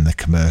safety and the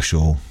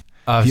commercial.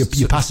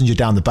 Your passenger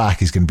down the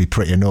back is going to be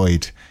pretty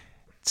annoyed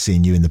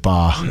seeing you in the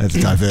bar at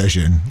the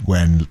diversion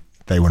when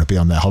they want to be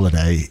on their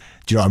holiday.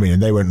 Do you know what I mean?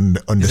 And they wouldn't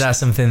understand. Is that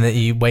something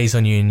that weighs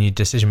on you in your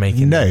decision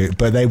making? No,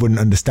 but they wouldn't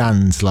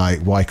understand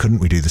why couldn't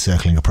we do the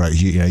circling approach?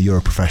 You're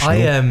a professional.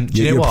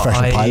 You're a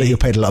professional pilot. You're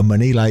paid a lot of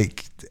money,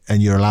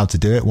 and you're allowed to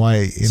do it.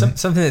 Why?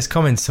 Something that's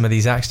common to some of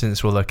these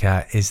accidents we'll look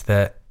at is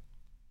that,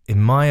 in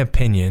my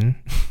opinion,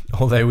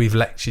 although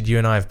you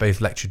and I have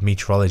both lectured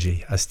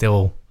meteorology, I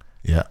still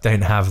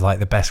don't have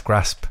the best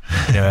grasp,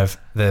 of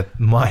the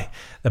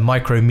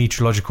micro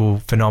meteorological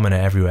phenomena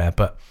everywhere.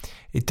 But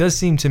it does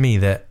seem to me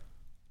that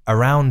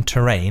around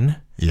terrain,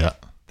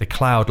 the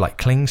cloud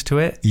clings to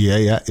it.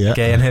 Yeah.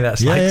 Okay, I know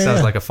that's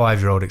sounds like a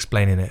 5-year-old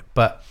explaining it,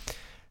 but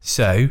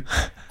so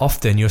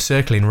often you're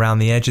circling around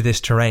the edge of this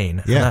terrain,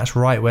 and that's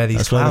right where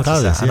these clouds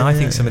are at. And I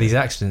think some of these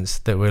accidents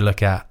that we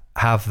look at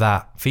have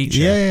that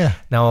feature. Yeah.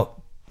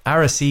 Now,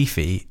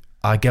 Arrecife,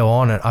 I go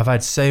on, and I've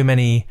had so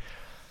many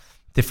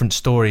different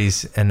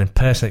stories and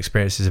personal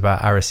experiences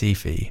about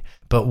Arrecife,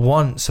 but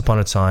once upon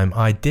a time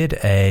I did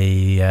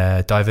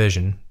a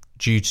diversion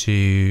due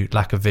to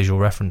lack of visual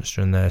reference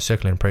during the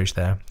circling approach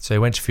there. So I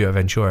went to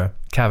Fuerteventura,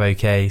 Cabo,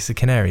 it's the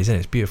Canaries, and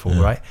it's beautiful,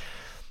 right?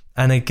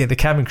 And the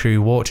cabin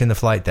crew walked in the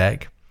flight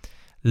deck,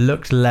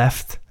 looked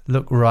left,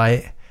 looked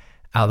right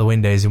out the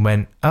windows, and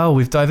went, "Oh,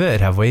 we've diverted,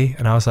 have we?"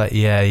 And I was like,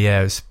 "Yeah,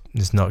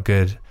 it's not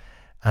good."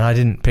 And I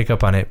didn't pick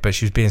up on it, but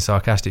she was being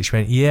sarcastic. She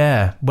went,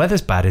 "Yeah,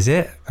 weather's bad, is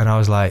it?" And I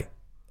was like,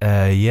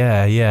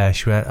 yeah.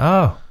 She went,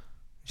 "Oh."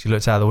 She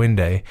looked out the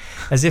window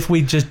as if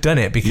we'd just done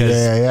it because,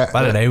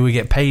 I don't know, we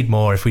get paid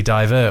more if we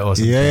divert or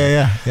something.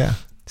 Yeah.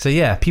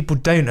 So, people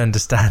don't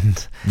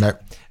understand. No.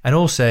 And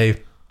also,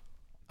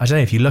 I don't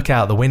know, if you look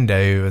out the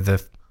window of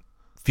the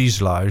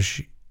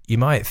fuselage, you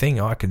might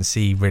think, I can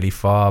see really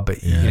far,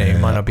 but you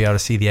might not be able to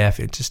see the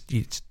airfield. It's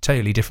a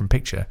totally different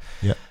picture.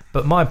 Yeah.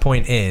 But my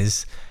point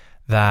is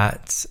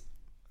that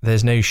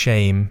there's no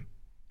shame.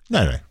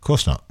 No, of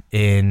course not.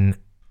 In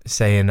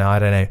saying, I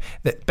don't know,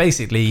 that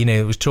basically,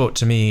 it was taught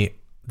to me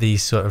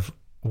these sort of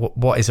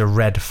what is a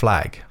red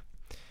flag.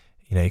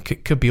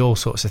 It could be all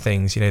sorts of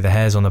things. The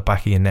hairs on the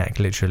back of your neck,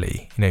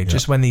 literally.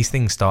 Just when these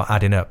things start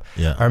adding up.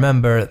 Yeah. I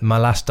remember my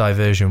last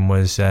diversion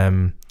was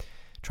trying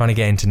to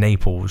get into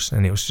Naples,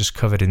 and it was just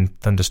covered in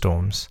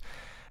thunderstorms.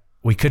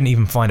 We couldn't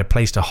even find a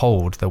place to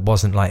hold that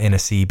wasn't in a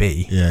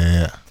CB.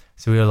 Yeah.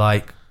 So we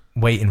were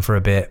waiting for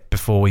a bit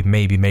before we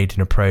maybe made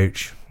an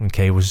approach.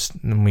 Okay,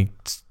 and we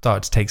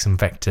started to take some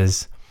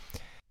vectors.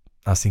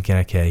 I was thinking,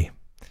 okay,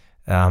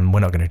 we're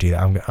not going to do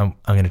that. I'm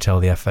going to tell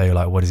the FO,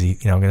 like, what is he,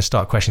 I'm going to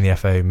start questioning the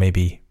FO,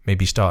 maybe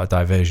start a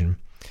diversion.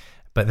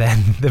 But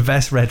then the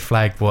best red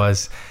flag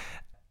was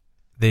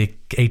the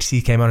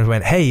ATC came on and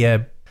went,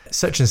 hey,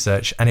 such and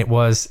such. And it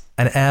was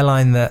an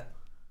airline that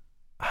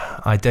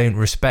I don't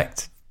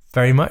respect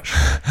very much.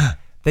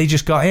 They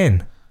just got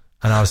in.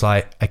 And I was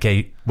like,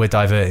 okay, we're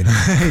diverting.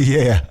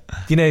 Yeah.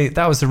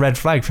 That was the red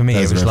flag for me.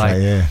 It was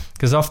like,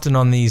 because often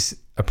on these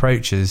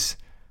approaches,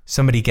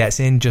 somebody gets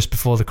in just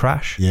before the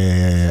crash.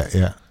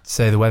 Yeah.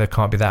 So the weather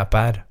can't be that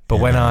bad. But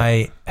when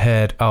I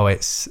heard,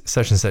 it's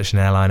such and such an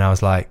airline, I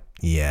was like,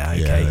 yeah,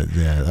 okay.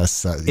 Yeah,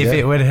 that's that. If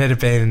it would have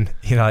been,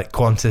 like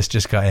Qantas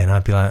just got in,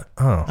 I'd be like,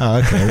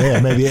 oh, okay, yeah,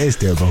 maybe it is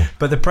doable.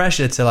 But the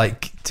pressure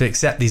to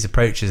accept these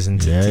approaches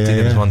and to do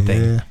them is one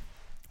thing. Yeah.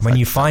 When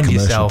you find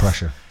yourself,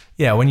 pressure.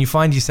 Yeah, when you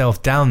find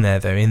yourself down there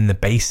though in the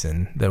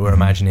basin that we're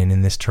imagining,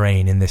 in this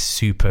terrain, in this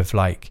soup of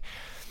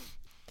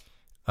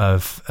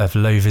of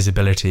low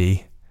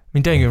visibility. I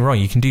mean, don't get me wrong,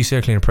 you can do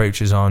circling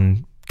approaches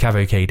on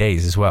CAV-OK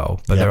days as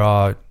well, but there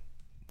are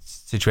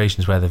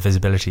situations where the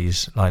visibility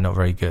is not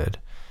very good.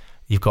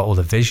 You've got all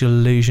the visual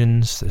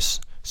illusions,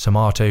 this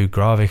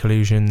somatographic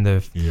illusion,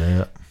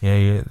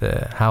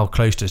 the how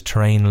close does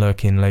terrain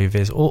look in low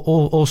vis,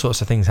 all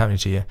sorts of things happening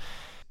to you.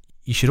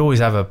 You should always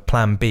have a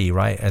plan B,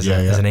 right, as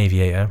an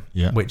aviator,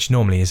 which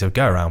normally is a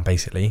go around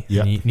basically.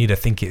 Yeah. And you need to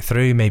think it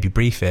through, maybe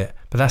brief it,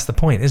 but that's the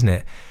point, isn't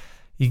it?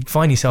 You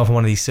find yourself on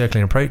one of these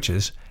circling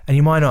approaches and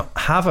you might not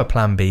have a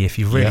plan B if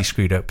you've really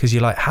screwed up, because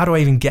you're like, how do I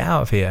even get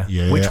out of here?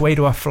 Which way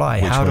do I fly?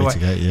 How do I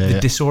the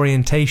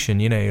disorientation,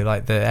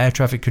 like the air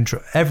traffic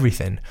control,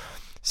 everything.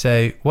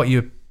 So what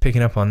you're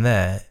picking up on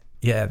there,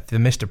 the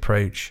missed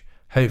approach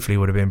hopefully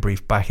would have been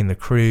briefed back in the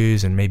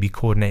cruise and maybe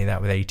coordinating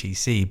that with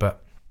ATC.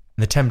 But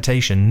the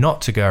temptation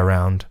not to go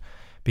around,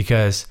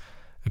 because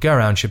a go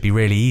around should be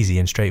really easy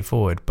and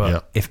straightforward,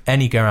 but if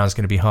any go around is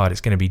going to be hard,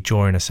 it's going to be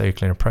during a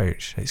circling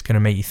approach. It's going to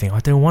make you think, I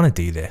don't want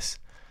to do this.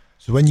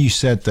 So when you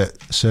said that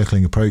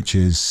circling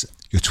approaches,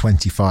 you're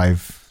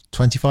 25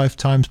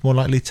 times more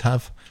likely to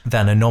have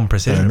than a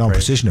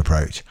non-precision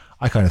approach,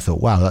 I kind of thought,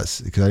 wow,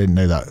 that's because I didn't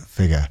know that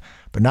figure.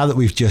 But now that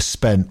we've just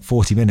spent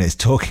 40 minutes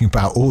talking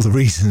about all the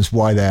reasons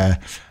why they're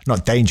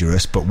not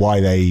dangerous, but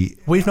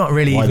we've not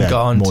really even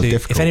got on to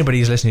difficult. If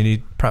anybody's listening who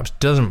perhaps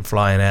doesn't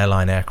fly an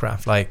airline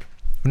aircraft, we've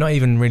not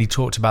even really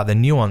talked about the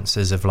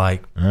nuances of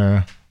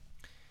the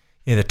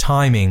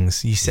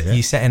timings.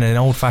 You set in an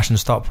old-fashioned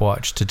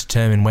stopwatch to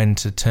determine when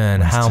to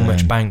turn. How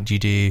much bank do you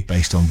do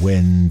based on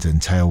wind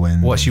and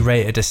tailwind? What's your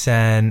rate of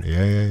descent?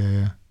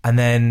 Yeah. And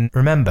then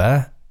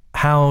remember,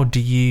 how do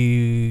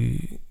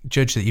you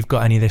judge that you've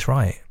got any of this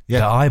right?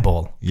 The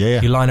eyeball.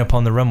 Yeah. You line up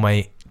on the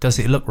runway. Does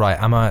it look right?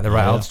 Am I at the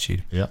right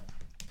altitude? Yeah.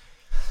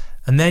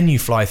 And then you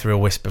fly through a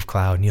wisp of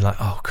cloud, and you're like,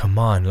 oh, come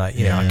on, I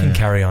can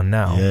carry on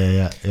now.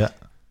 Yeah.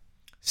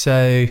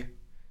 So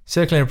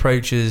circling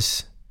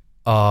approaches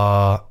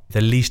are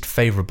the least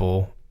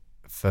favourable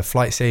for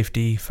flight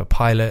safety, for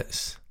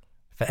pilots,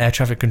 for air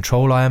traffic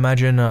control, I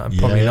imagine. I'm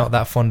probably not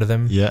that fond of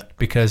them. Yeah.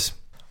 Because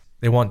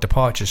they want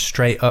departures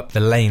straight up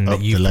the lane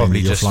that you've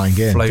probably just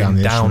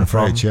flown down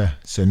from. Approach,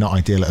 so not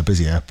ideal at a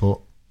busy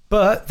airport.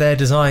 But they're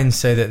designed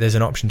so that there's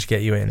an option to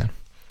get you in.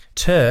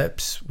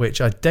 TERPs, which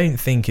I don't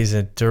think is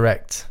a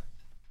direct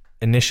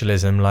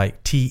initialism,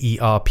 like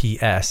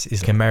TERPS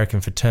is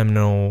American for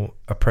terminal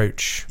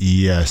approach.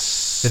 Yes.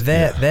 So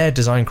their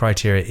design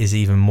criteria is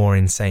even more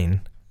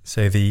insane.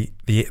 So the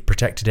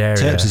protected area.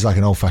 TERPS is like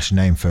an old-fashioned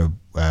name for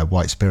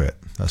white spirit.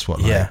 That's what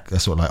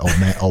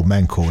old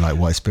men call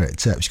white spirit.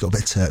 TERPS. You've got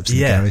a bit of TERPS in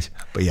the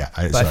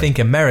garage. But I think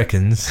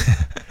Americans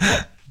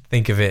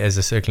think of it as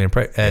a circling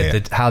approach.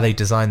 How they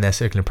design their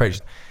circling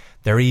approach,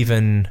 they're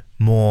even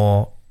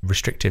more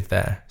restrictive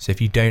there. So if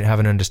you don't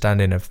have an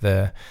understanding of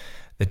the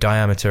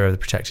diameter of the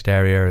protected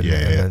area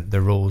and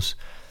the rules.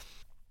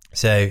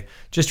 So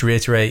just to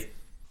reiterate,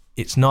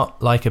 it's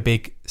not like a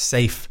big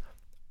safe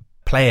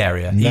play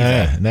area.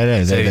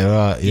 No. So there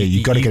are.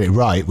 You've got to get it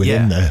right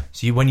within there.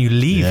 So when you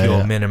leave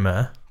your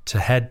minima to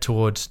head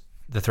towards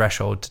the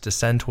threshold, to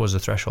descend towards the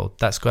threshold,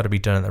 that's got to be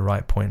done at the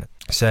right point.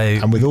 So,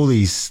 and with all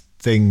these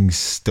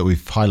things that we've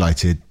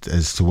highlighted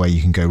as to where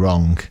you can go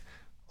wrong,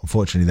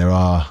 unfortunately, there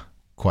are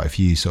quite a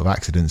few sort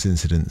of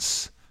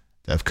incidents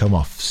that have come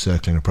off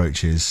circling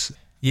approaches.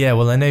 Yeah,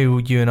 well, I know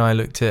you and I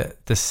looked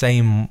at the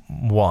same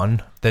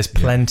one. There's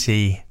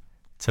plenty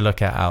to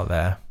look at out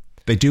there.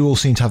 They do all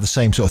seem to have the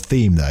same sort of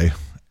theme, though,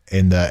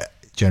 in that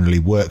generally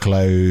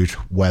workload,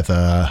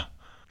 weather,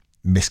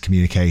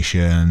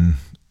 miscommunication.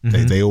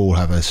 Mm-hmm. They all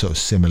have a sort of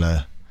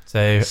similar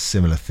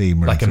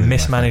theme. Like a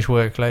mismanaged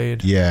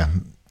workload. Yeah,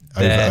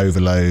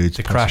 overload.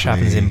 The crash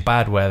happens in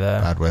bad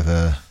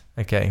weather.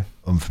 Okay.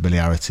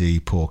 Unfamiliarity,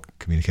 poor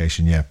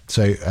communication. Yeah.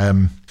 So,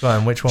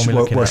 which one are we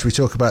looking at? Should we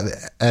talk about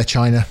Air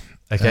China?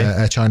 Okay.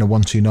 Air China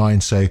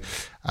 129. So,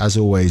 as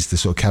always, the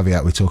sort of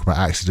caveat we talk about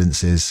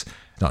accidents is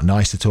not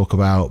nice to talk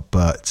about,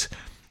 but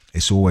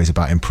it's always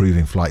about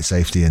improving flight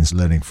safety and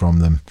learning from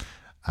them.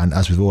 And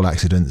as with all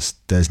accidents,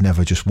 there's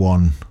never just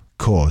one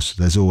cause.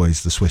 There's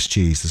always the Swiss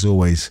cheese. There's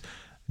always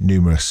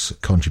numerous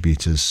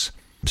contributors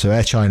So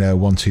Air China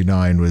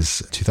 129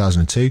 was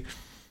 2002.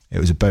 It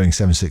was a Boeing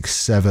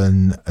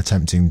 767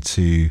 attempting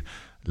to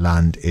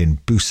land in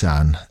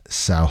Busan,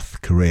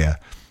 South Korea.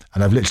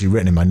 And I've literally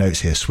written in my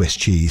notes here Swiss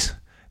cheese,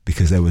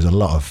 because there was a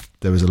lot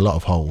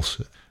of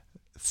holes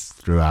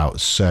throughout.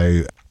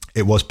 So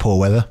it was poor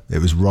weather. It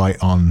was right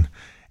on.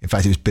 In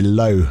fact, it was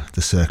below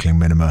the circling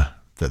minima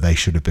that they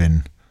should have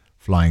been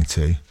flying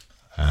to.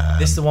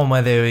 This is the one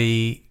where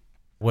they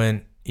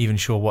weren't even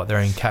sure what their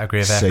own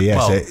category of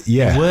aircraft.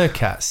 They were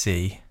Cat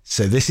C.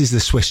 So this is the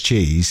Swiss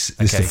cheese.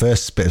 This is the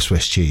first bit of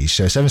Swiss cheese.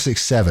 So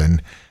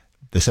 767,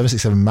 the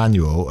 767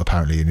 manual,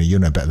 apparently, and you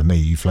know better than me,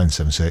 you've flown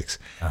 76.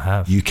 I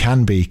have. You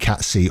can be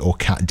Cat C or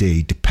Cat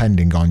D,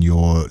 depending on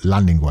your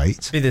landing weight.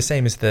 It'd be the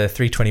same as the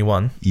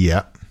 321.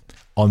 Yeah.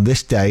 On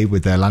this day,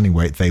 with their landing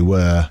weight, they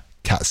were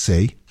Cat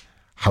C.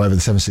 However,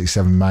 the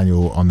 767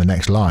 manual on the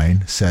next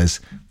line says,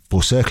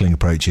 for circling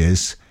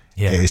approaches,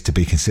 it is to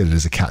be considered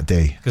as a Cat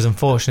D. Because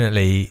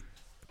unfortunately,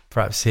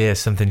 perhaps here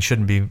something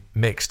shouldn't be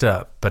mixed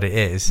up, but it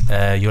is.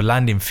 Your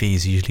landing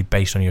fees are usually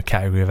based on your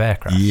category of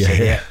aircraft.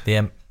 Yeah.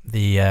 So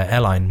the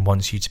airline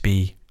wants you to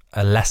be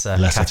a lesser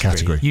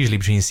category, usually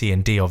between C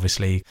and D,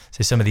 obviously.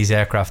 So some of these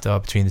aircraft are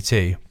between the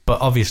two.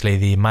 But obviously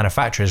the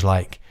manufacturer's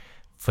like,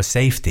 for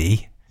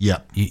safety,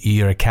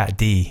 you're a Cat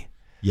D.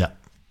 Yeah.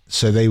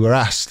 So they were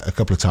asked a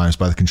couple of times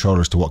by the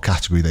controller as to what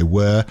category they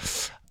were.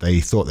 They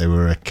thought they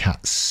were a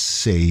Cat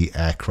C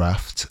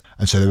aircraft.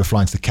 And so they were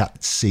flying to the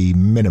Cat C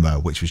minima,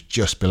 which was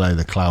just below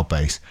the cloud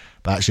base.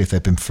 But actually, if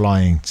they'd been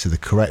flying to the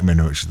correct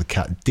minima, which was the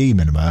Cat D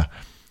minima,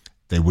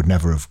 they would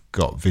never have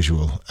got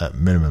visual at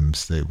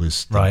minimums. It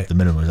was the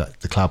minimum was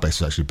the cloud base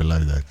was actually below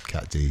the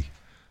Cat D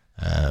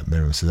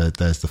minimum. So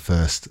there's the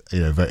first,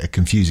 a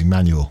confusing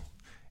manual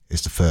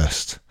is the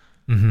first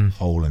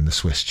hole in the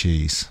Swiss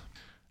cheese,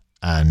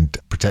 and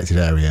protected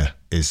area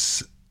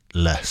is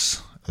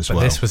less as well.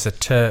 But this was a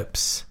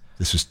TERPS.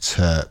 This was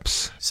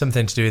TERPS.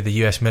 Something to do with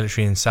the US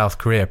military in South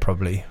Korea,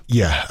 probably.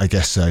 Yeah, I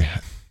guess so.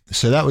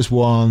 So that was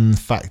one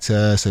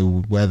factor.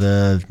 So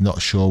weather,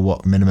 not sure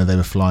what minima they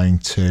were flying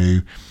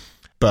to.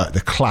 But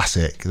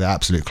the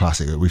absolute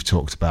classic that we've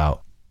talked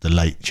about, the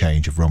late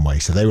change of runway.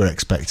 So they were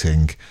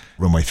expecting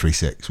runway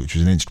 36, which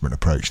was an instrument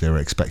approach. They were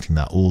expecting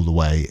that all the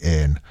way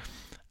in.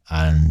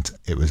 And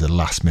it was a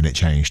last minute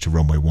change to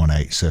runway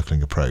 18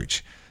 circling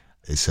approach.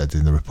 It said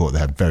in the report they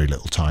had very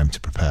little time to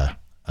prepare.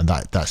 And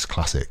that's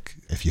classic.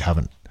 If you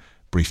haven't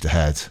briefed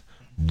ahead,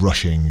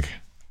 rushing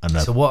an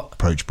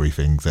approach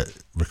briefing that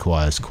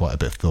requires quite a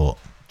bit of thought.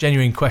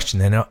 Genuine question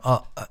then.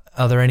 Are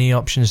there any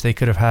options they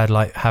could have had,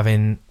 like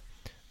having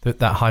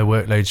that high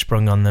workload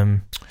sprung on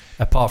them?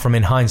 Apart from,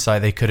 in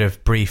hindsight, they could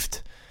have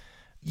briefed.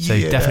 So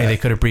definitely they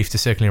could have briefed a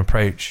circling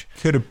approach.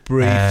 Could have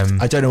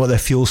briefed. I don't know what their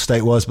fuel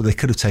state was, but they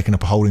could have taken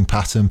up a holding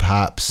pattern,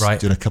 perhaps,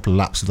 doing a couple of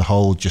laps of the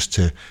hold just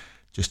to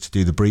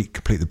do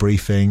complete the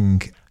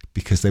briefing,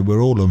 because they were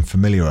all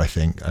unfamiliar, I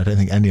think. I don't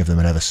think any of them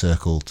had ever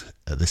circled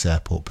at this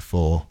airport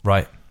before.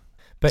 Right.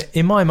 But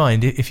in my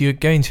mind, if you're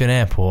going to an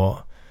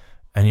airport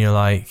and you're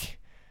like,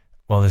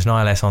 well, there's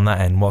an ILS on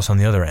that end, what's on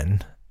the other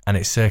end? And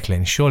it's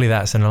circling, surely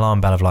that's an alarm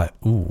bell of like,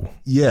 ooh.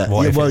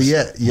 What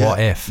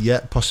if?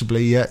 Yeah,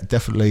 possibly, yeah,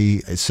 definitely.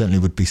 It certainly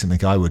would be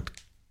something I would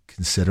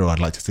consider, or I'd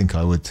like to think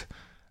I would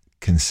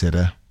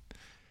consider.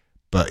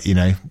 But,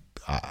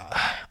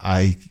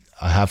 I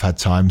have had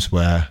times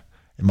where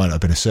it might not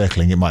have been a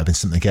circling, it might have been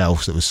something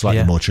else that was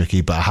slightly more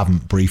tricky, but I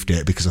haven't briefed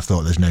it because I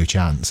thought there's no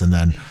chance. And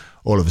then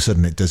all of a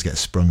sudden it does get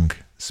sprung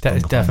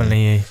that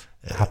definitely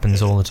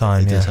happens all the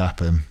time. It does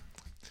happen.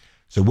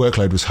 So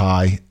workload was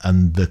high,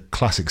 and the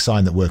classic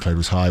sign that workload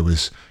was high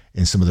was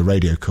in some of the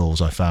radio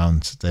calls I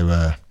found.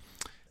 The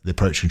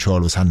approach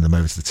controller was handing them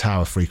over to the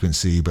tower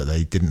frequency, but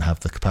they didn't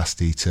have the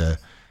capacity to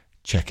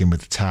check in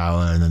with the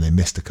tower, and then they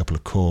missed a couple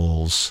of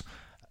calls.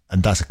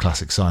 And that's a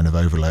classic sign of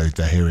overload.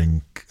 Their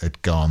hearing had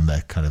gone.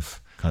 They're kind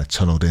of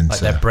tunneled into... Like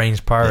their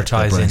brain's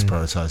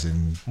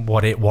prioritising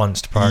what it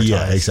wants to prioritise.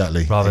 Yeah,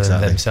 exactly. Rather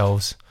than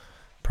themselves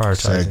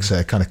prioritising. So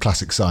a kind of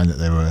classic sign that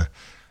they were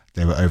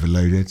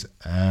overloaded.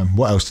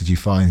 What else did you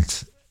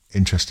find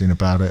interesting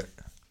about it?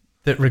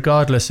 That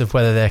regardless of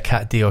whether they're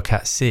Cat D or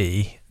Cat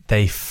C,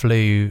 they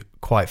flew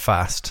quite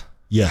fast.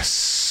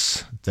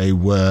 Yes, they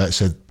were.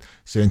 So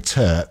in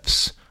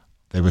TERPS,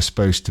 they were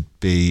supposed to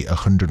be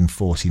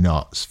 140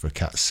 knots for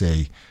Cat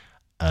C,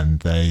 and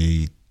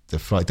the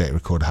flight data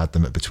recorder had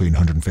them at between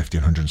 150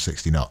 and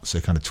 160 knots,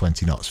 so kind of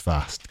 20 knots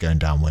fast going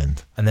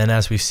downwind. And then,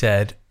 as we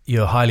said,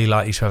 you're highly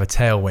likely to have a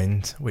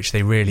tailwind, which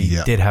they really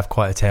did have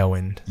quite a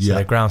tailwind. So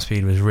their ground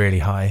speed was really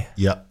high.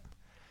 Yeah.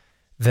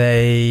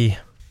 They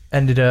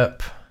ended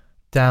up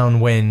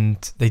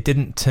downwind. They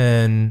didn't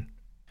turn...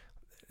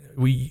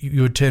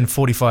 You would turn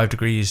 45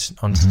 degrees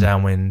onto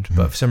downwind,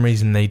 but for some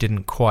reason they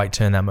didn't quite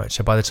turn that much.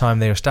 So by the time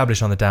they were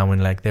established on the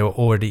downwind leg, they were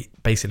already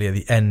basically at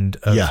the end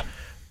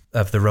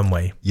of the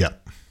runway. Yeah.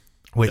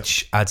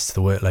 Which adds to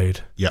the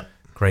workload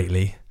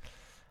greatly.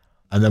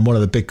 And then one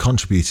of the big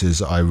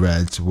contributors I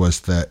read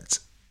was that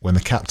when the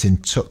captain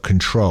took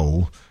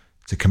control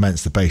to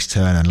commence the base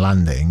turn and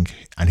landing,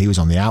 and he was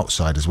on the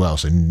outside as well,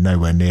 so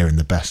nowhere near in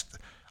the best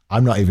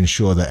I'm not even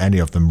sure that any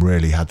of them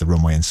really had the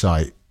runway in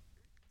sight.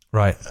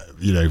 Right.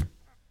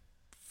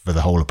 For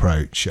the whole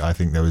approach. I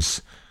think there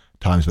was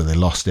times where they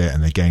lost it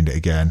and they gained it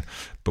again.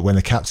 But when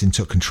the captain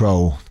took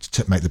control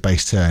to make the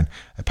base turn,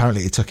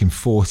 apparently it took him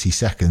 40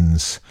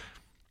 seconds,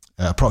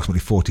 approximately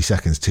 40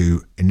 seconds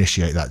to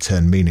initiate that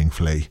turn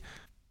meaningfully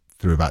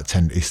through about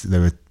 10. They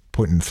were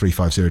pointing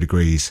 350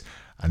 degrees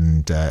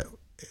and they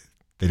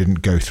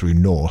didn't go through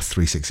north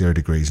 360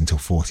 degrees until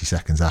 40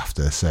 seconds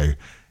after. So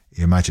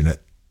you imagine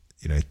it,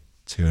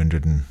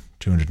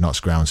 200 knots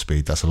ground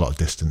speed, that's a lot of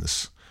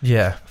distance.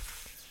 Yeah.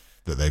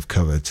 That they've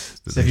covered.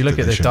 So if you look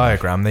at the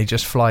diagram, they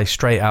just fly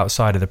straight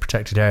outside of the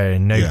protected area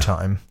in no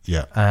time.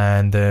 Yeah.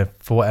 And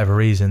for whatever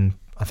reason,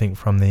 I think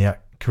from the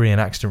Korean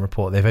accident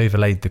report, they've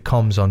overlaid the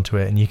comms onto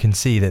it, and you can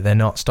see that they're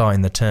not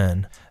starting the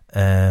turn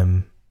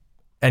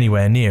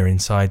anywhere near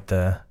inside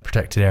the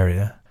protected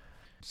area.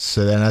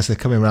 So then as they're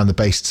coming around the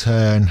base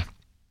turn,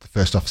 the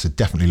first officer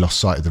definitely lost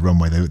sight of the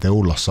runway. They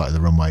all lost sight of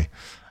the runway.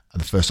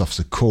 And the first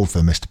officer called for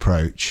a missed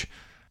approach,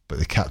 but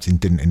the captain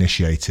didn't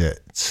initiate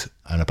it.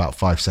 And about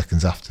 5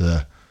 seconds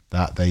after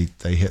that, they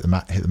hit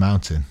the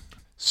mountain.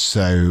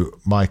 So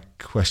my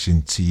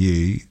question to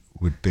you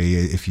would be,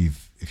 if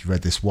you've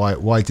read this,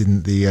 why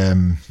didn't the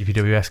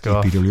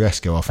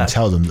GPWS go off and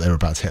tell them that they were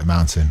about to hit a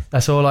mountain?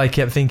 That's all I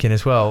kept thinking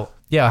as well.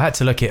 Yeah, I had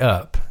to look it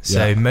up.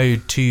 So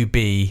mode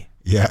 2B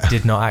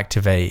did not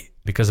activate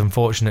because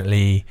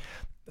unfortunately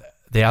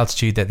the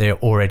altitude that they're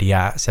already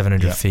at,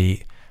 700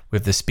 feet,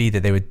 with the speed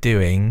that they were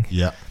doing,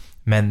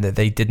 meant that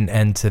they didn't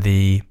enter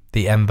the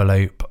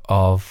envelope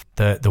of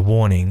the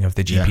warning of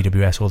the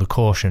GPWS or the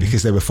caution.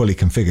 Because they were fully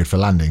configured for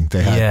landing.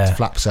 They had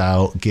flaps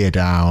out, gear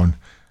down,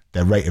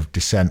 their rate of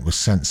descent was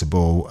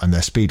sensible and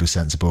their speed was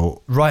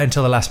sensible. Right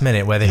until the last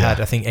minute where they had,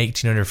 I think,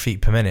 1,800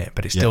 feet per minute,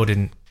 but it still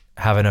didn't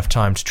have enough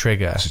time to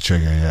trigger.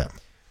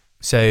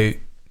 So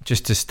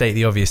just to state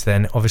the obvious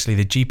then, obviously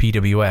the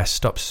GPWS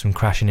stops us from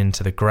crashing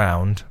into the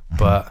ground,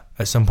 but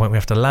at some point we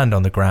have to land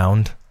on the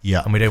ground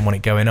and we don't want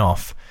it going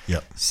off.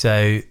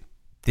 So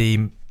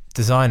the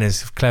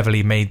designers have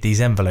cleverly made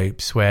these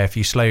envelopes where if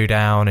you slow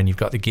down and you've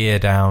got the gear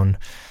down,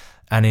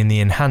 and in the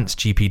enhanced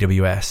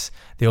GPWS,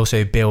 they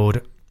also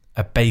build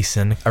a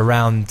basin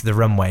around the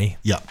runway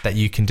that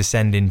you can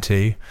descend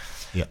into.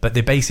 But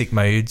the basic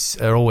modes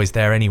are always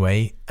there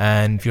anyway,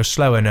 and if you're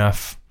slow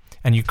enough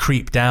and you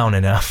creep down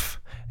enough,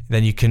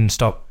 then you can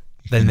stop.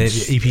 Then the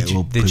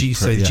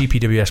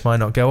GPWS might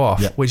not go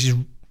off, which is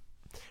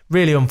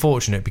really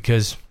unfortunate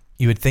because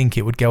you would think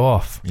it would go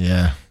off.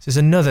 So it's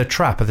another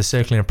trap of the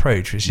circling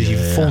approach, which is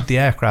you've fooled the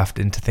aircraft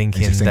into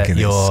thinking that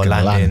you're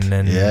landing.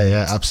 And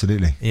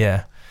absolutely.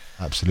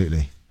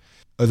 Absolutely.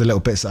 Other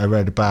little bits that I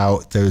read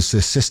about, there was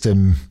a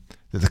system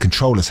that the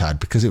controllers had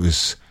because it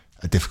was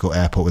a difficult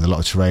airport with a lot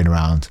of terrain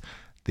around,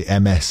 the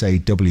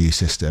MSAW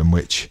system,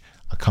 which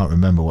I can't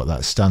remember what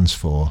that stands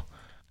for,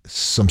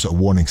 some sort of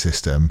warning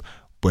system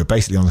where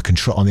basically on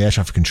the air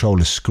traffic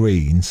controller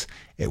screens,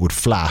 it would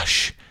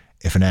flash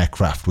if an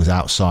aircraft was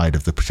outside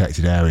of the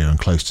protected area and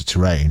close to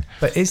terrain.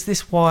 But is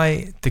this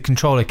why the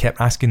controller kept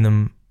asking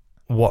them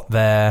what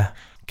their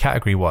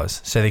category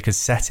was so they could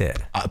set it?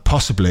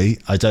 Possibly,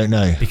 I don't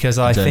know. Because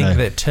I think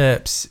that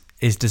TERPS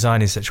is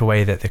designed in such a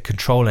way that the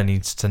controller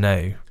needs to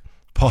know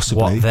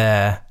what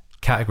their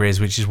category is,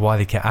 which is why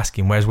they kept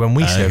asking. Whereas when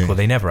we circle,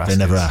 they never ask. They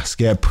never ask.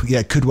 Yeah,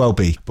 it could well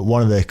be. But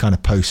one of the kind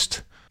of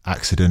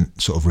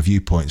post-accident sort of review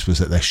points was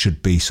that there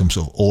should be some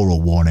sort of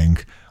oral warning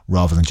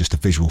rather than just a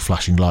visual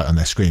flashing light on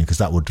their screen, because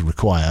that would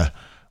require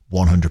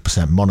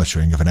 100%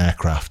 monitoring of an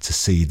aircraft to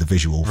see the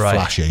visual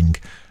flashing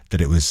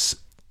that it was,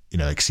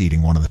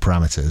 exceeding one of the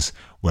parameters.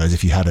 Whereas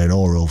if you had an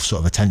oral sort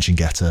of attention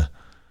getter,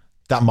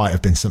 that might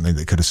have been something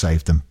that could have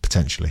saved them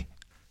potentially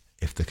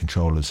if the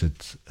controllers had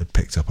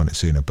picked up on it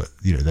sooner. But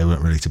they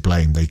weren't really to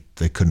blame.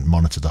 They couldn't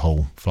monitor the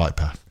whole flight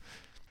path.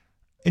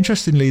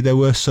 Interestingly, there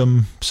were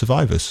some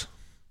survivors.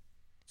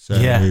 So,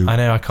 I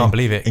know. I can't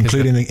believe it,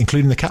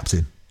 including the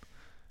captain.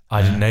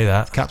 I didn't know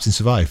that. The captain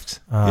survived.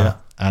 And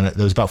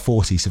there was about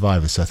 40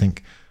 survivors. So I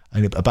think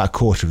only about a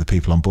quarter of the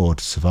people on board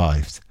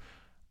survived.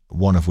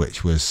 One of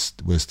which was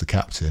the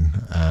captain.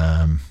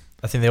 I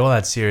think they all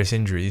had serious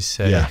injuries.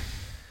 So.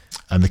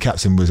 And the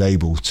captain was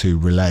able to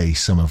relay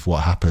some of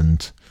what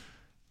happened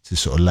to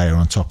sort of layer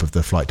on top of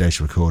the flight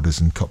data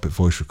recorders and cockpit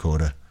voice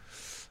recorder.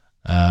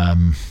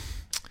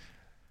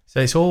 So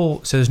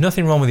there's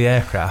nothing wrong with the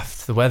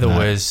aircraft. The weather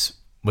was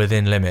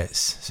within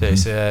limits. So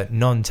it's a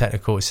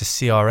non-technical, it's a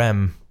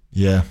CRM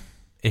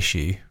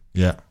issue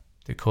that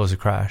caused a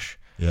crash.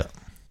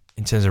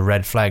 In terms of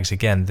red flags,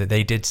 again, that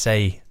they did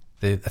say,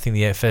 I think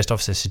the first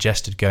officer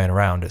suggested going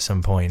around at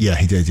some point. Yeah,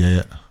 he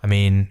did, I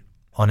mean,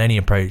 on any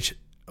approach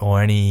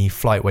or any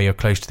flight where you're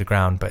close to the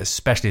ground, but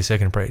especially a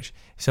circuit approach,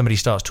 if somebody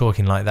starts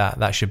talking like that,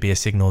 that should be a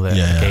signal that,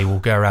 okay, we'll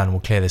go around and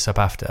we'll clear this up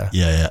after.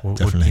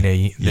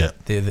 Definitely.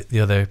 The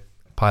other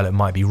pilot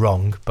might be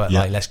wrong, but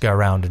let's go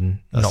around and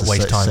not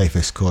waste time.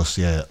 Safest course,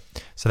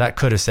 So that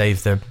could have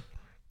saved them.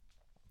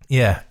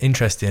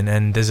 Interesting.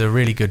 And there's a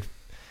really good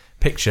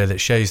picture that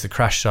shows the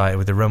crash site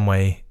with the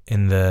runway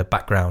in the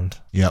background.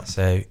 Yep.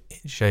 So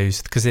it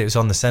shows, because it was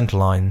on the centre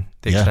line,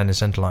 the extended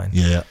centre line.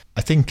 Yeah.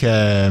 I think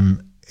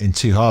in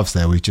two halves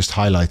there, we've just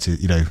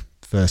highlighted,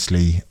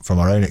 firstly from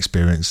our own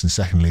experience, and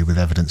secondly with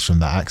evidence from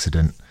that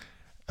accident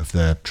of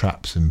the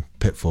traps and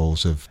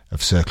pitfalls of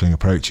circling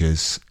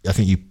approaches. I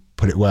think you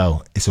put it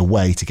well. It's a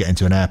way to get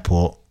into an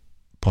airport,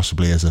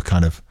 possibly as a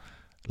kind of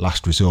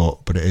last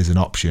resort, but it is an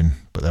option.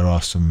 But there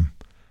are some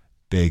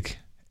big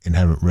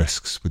inherent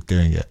risks with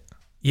doing it.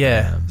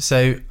 Yeah.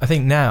 So I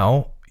think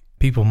now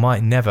people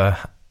might never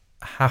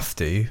have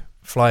to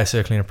fly a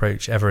circling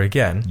approach ever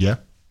again. Yeah.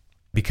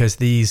 Because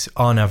these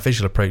RNAV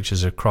visual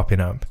approaches are cropping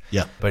up.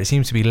 Yeah. But it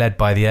seems to be led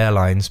by the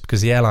airlines,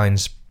 because the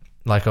airlines,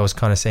 like I was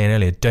kind of saying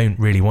earlier, don't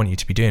really want you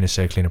to be doing a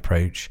circling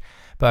approach.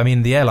 But I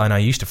mean, the airline I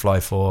used to fly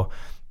for,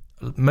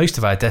 most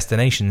of our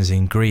destinations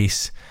in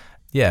Greece,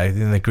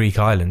 in the Greek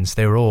islands,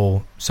 they were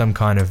all some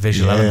kind of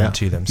visual element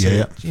to them. So,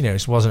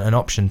 it wasn't an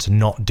option to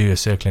not do a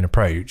circling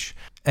approach.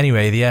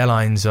 Anyway, the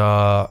airlines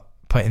are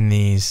putting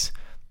these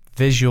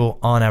visual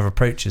RNAV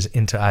approaches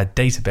into our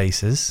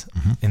databases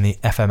in the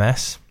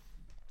FMS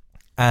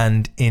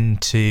and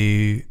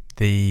into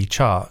the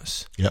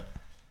charts. Yep.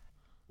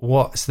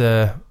 What's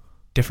the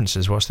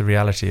differences? What's the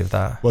reality of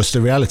that? Well, so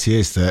the reality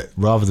is that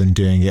rather than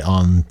doing it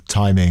on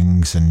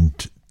timings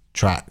and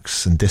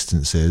tracks and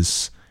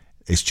distances,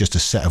 it's just a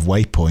set of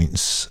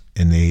waypoints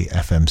in the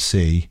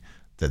FMC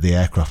that the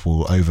aircraft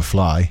will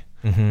overfly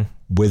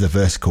with a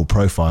vertical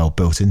profile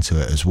built into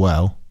it as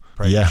well.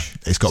 Yeah,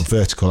 it's got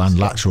vertical and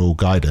lateral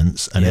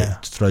guidance, and it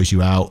throws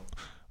you out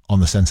on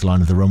the centre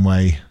line of the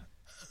runway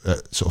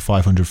at sort of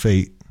 500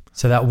 feet.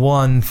 So that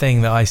one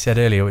thing that I said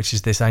earlier, which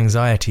is this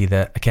anxiety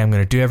that, okay, I'm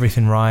going to do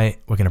everything right,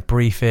 we're going to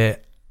brief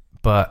it,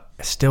 but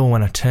still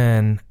when I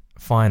turn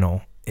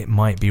final, it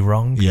might be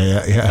wrong.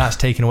 Yeah. That's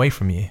taken away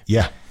from you.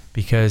 Yeah.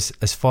 Because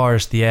as far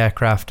as the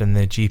aircraft and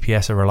the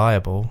GPS are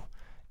reliable,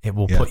 it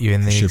will put you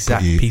in the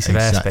exact piece of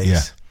airspace.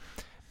 Yeah.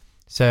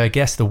 So I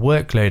guess the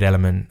workload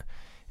element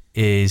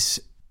is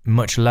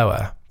much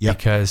lower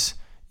because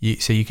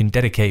you can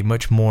dedicate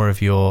much more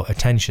of your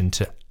attention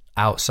to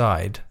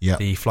outside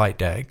the flight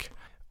deck,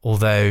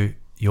 although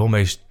you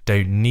almost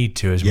don't need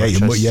to as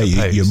much.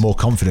 You're more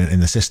confident in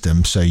the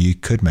system, so you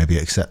could maybe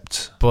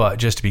accept. But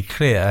just to be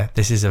clear,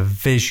 this is a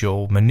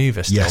visual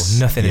maneuver still.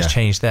 Nothing has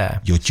changed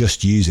there. You're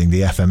just using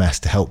the FMS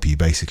to help you,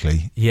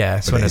 basically. Yeah,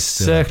 so in a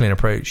circling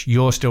approach,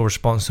 you're still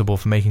responsible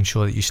for making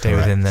sure that you stay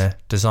within the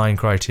design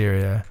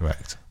criteria.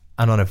 Correct.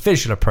 And on a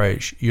visual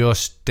approach, you're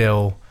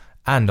still,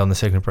 and on the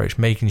circling approach,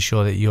 making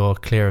sure that you're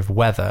clear of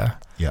weather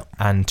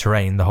and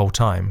terrain the whole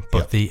time.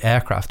 But the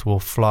aircraft will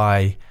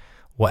fly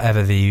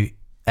whatever the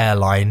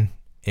airline,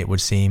 it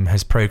would seem,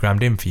 has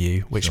programmed in for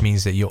you, which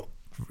means that you're,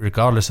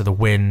 regardless of the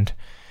wind,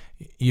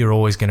 you're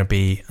always going to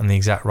be on the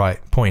exact right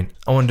point.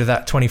 I wonder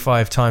that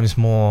 25 times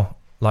more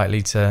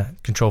likely to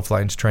control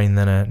flight into terrain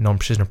than a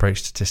non-precision approach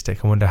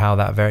statistic. I wonder how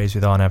that varies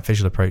with RNAV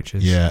visual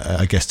approaches. Yeah,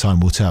 I guess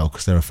time will tell,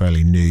 because they're a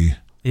fairly new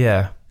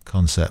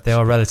concept. They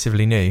are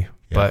relatively new,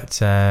 but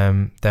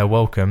they're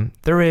welcome.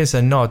 There is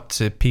a nod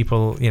to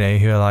people,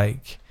 who are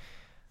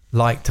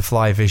like to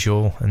fly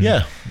visual and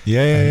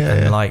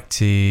like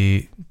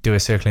to do a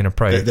circling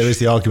approach. There is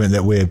the argument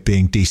that we're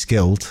being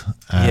de-skilled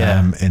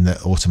in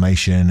that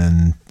automation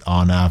and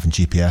RNAV and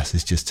GPS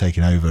is just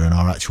taking over, and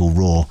our actual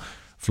raw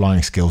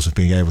flying skills of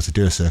being able to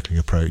do a circling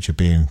approach are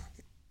being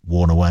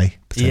worn away,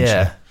 potentially.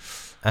 Yeah.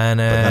 And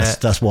but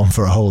that's one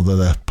for a whole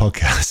other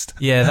podcast.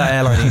 Yeah, that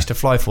airline I used to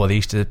fly for,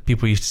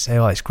 people used to say,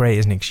 "Oh, it's great,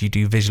 isn't it? Because you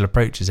do visual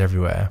approaches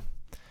everywhere."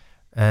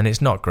 And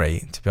it's not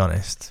great, to be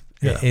honest.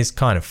 Yeah. It is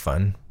kind of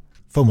fun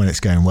when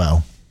it's going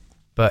well.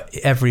 But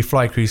every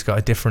flight crew's got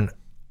a different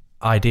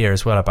idea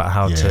as well about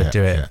how to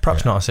do it.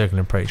 Perhaps not a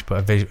circling approach,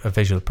 but a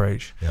visual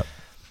approach. Yep.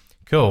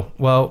 Cool.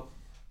 Well,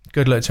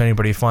 good luck to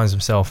anybody who finds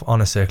himself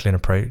on a circling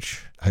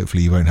approach.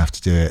 Hopefully you won't have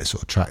to do it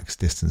sort of tracks,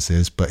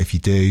 distances, but if you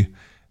do,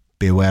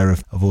 be aware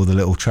of all the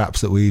little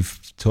traps that we've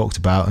talked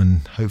about,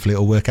 and hopefully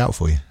it'll work out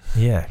for you.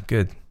 Yeah,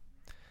 good.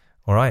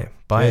 All right.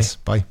 Bye. Yes,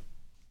 bye.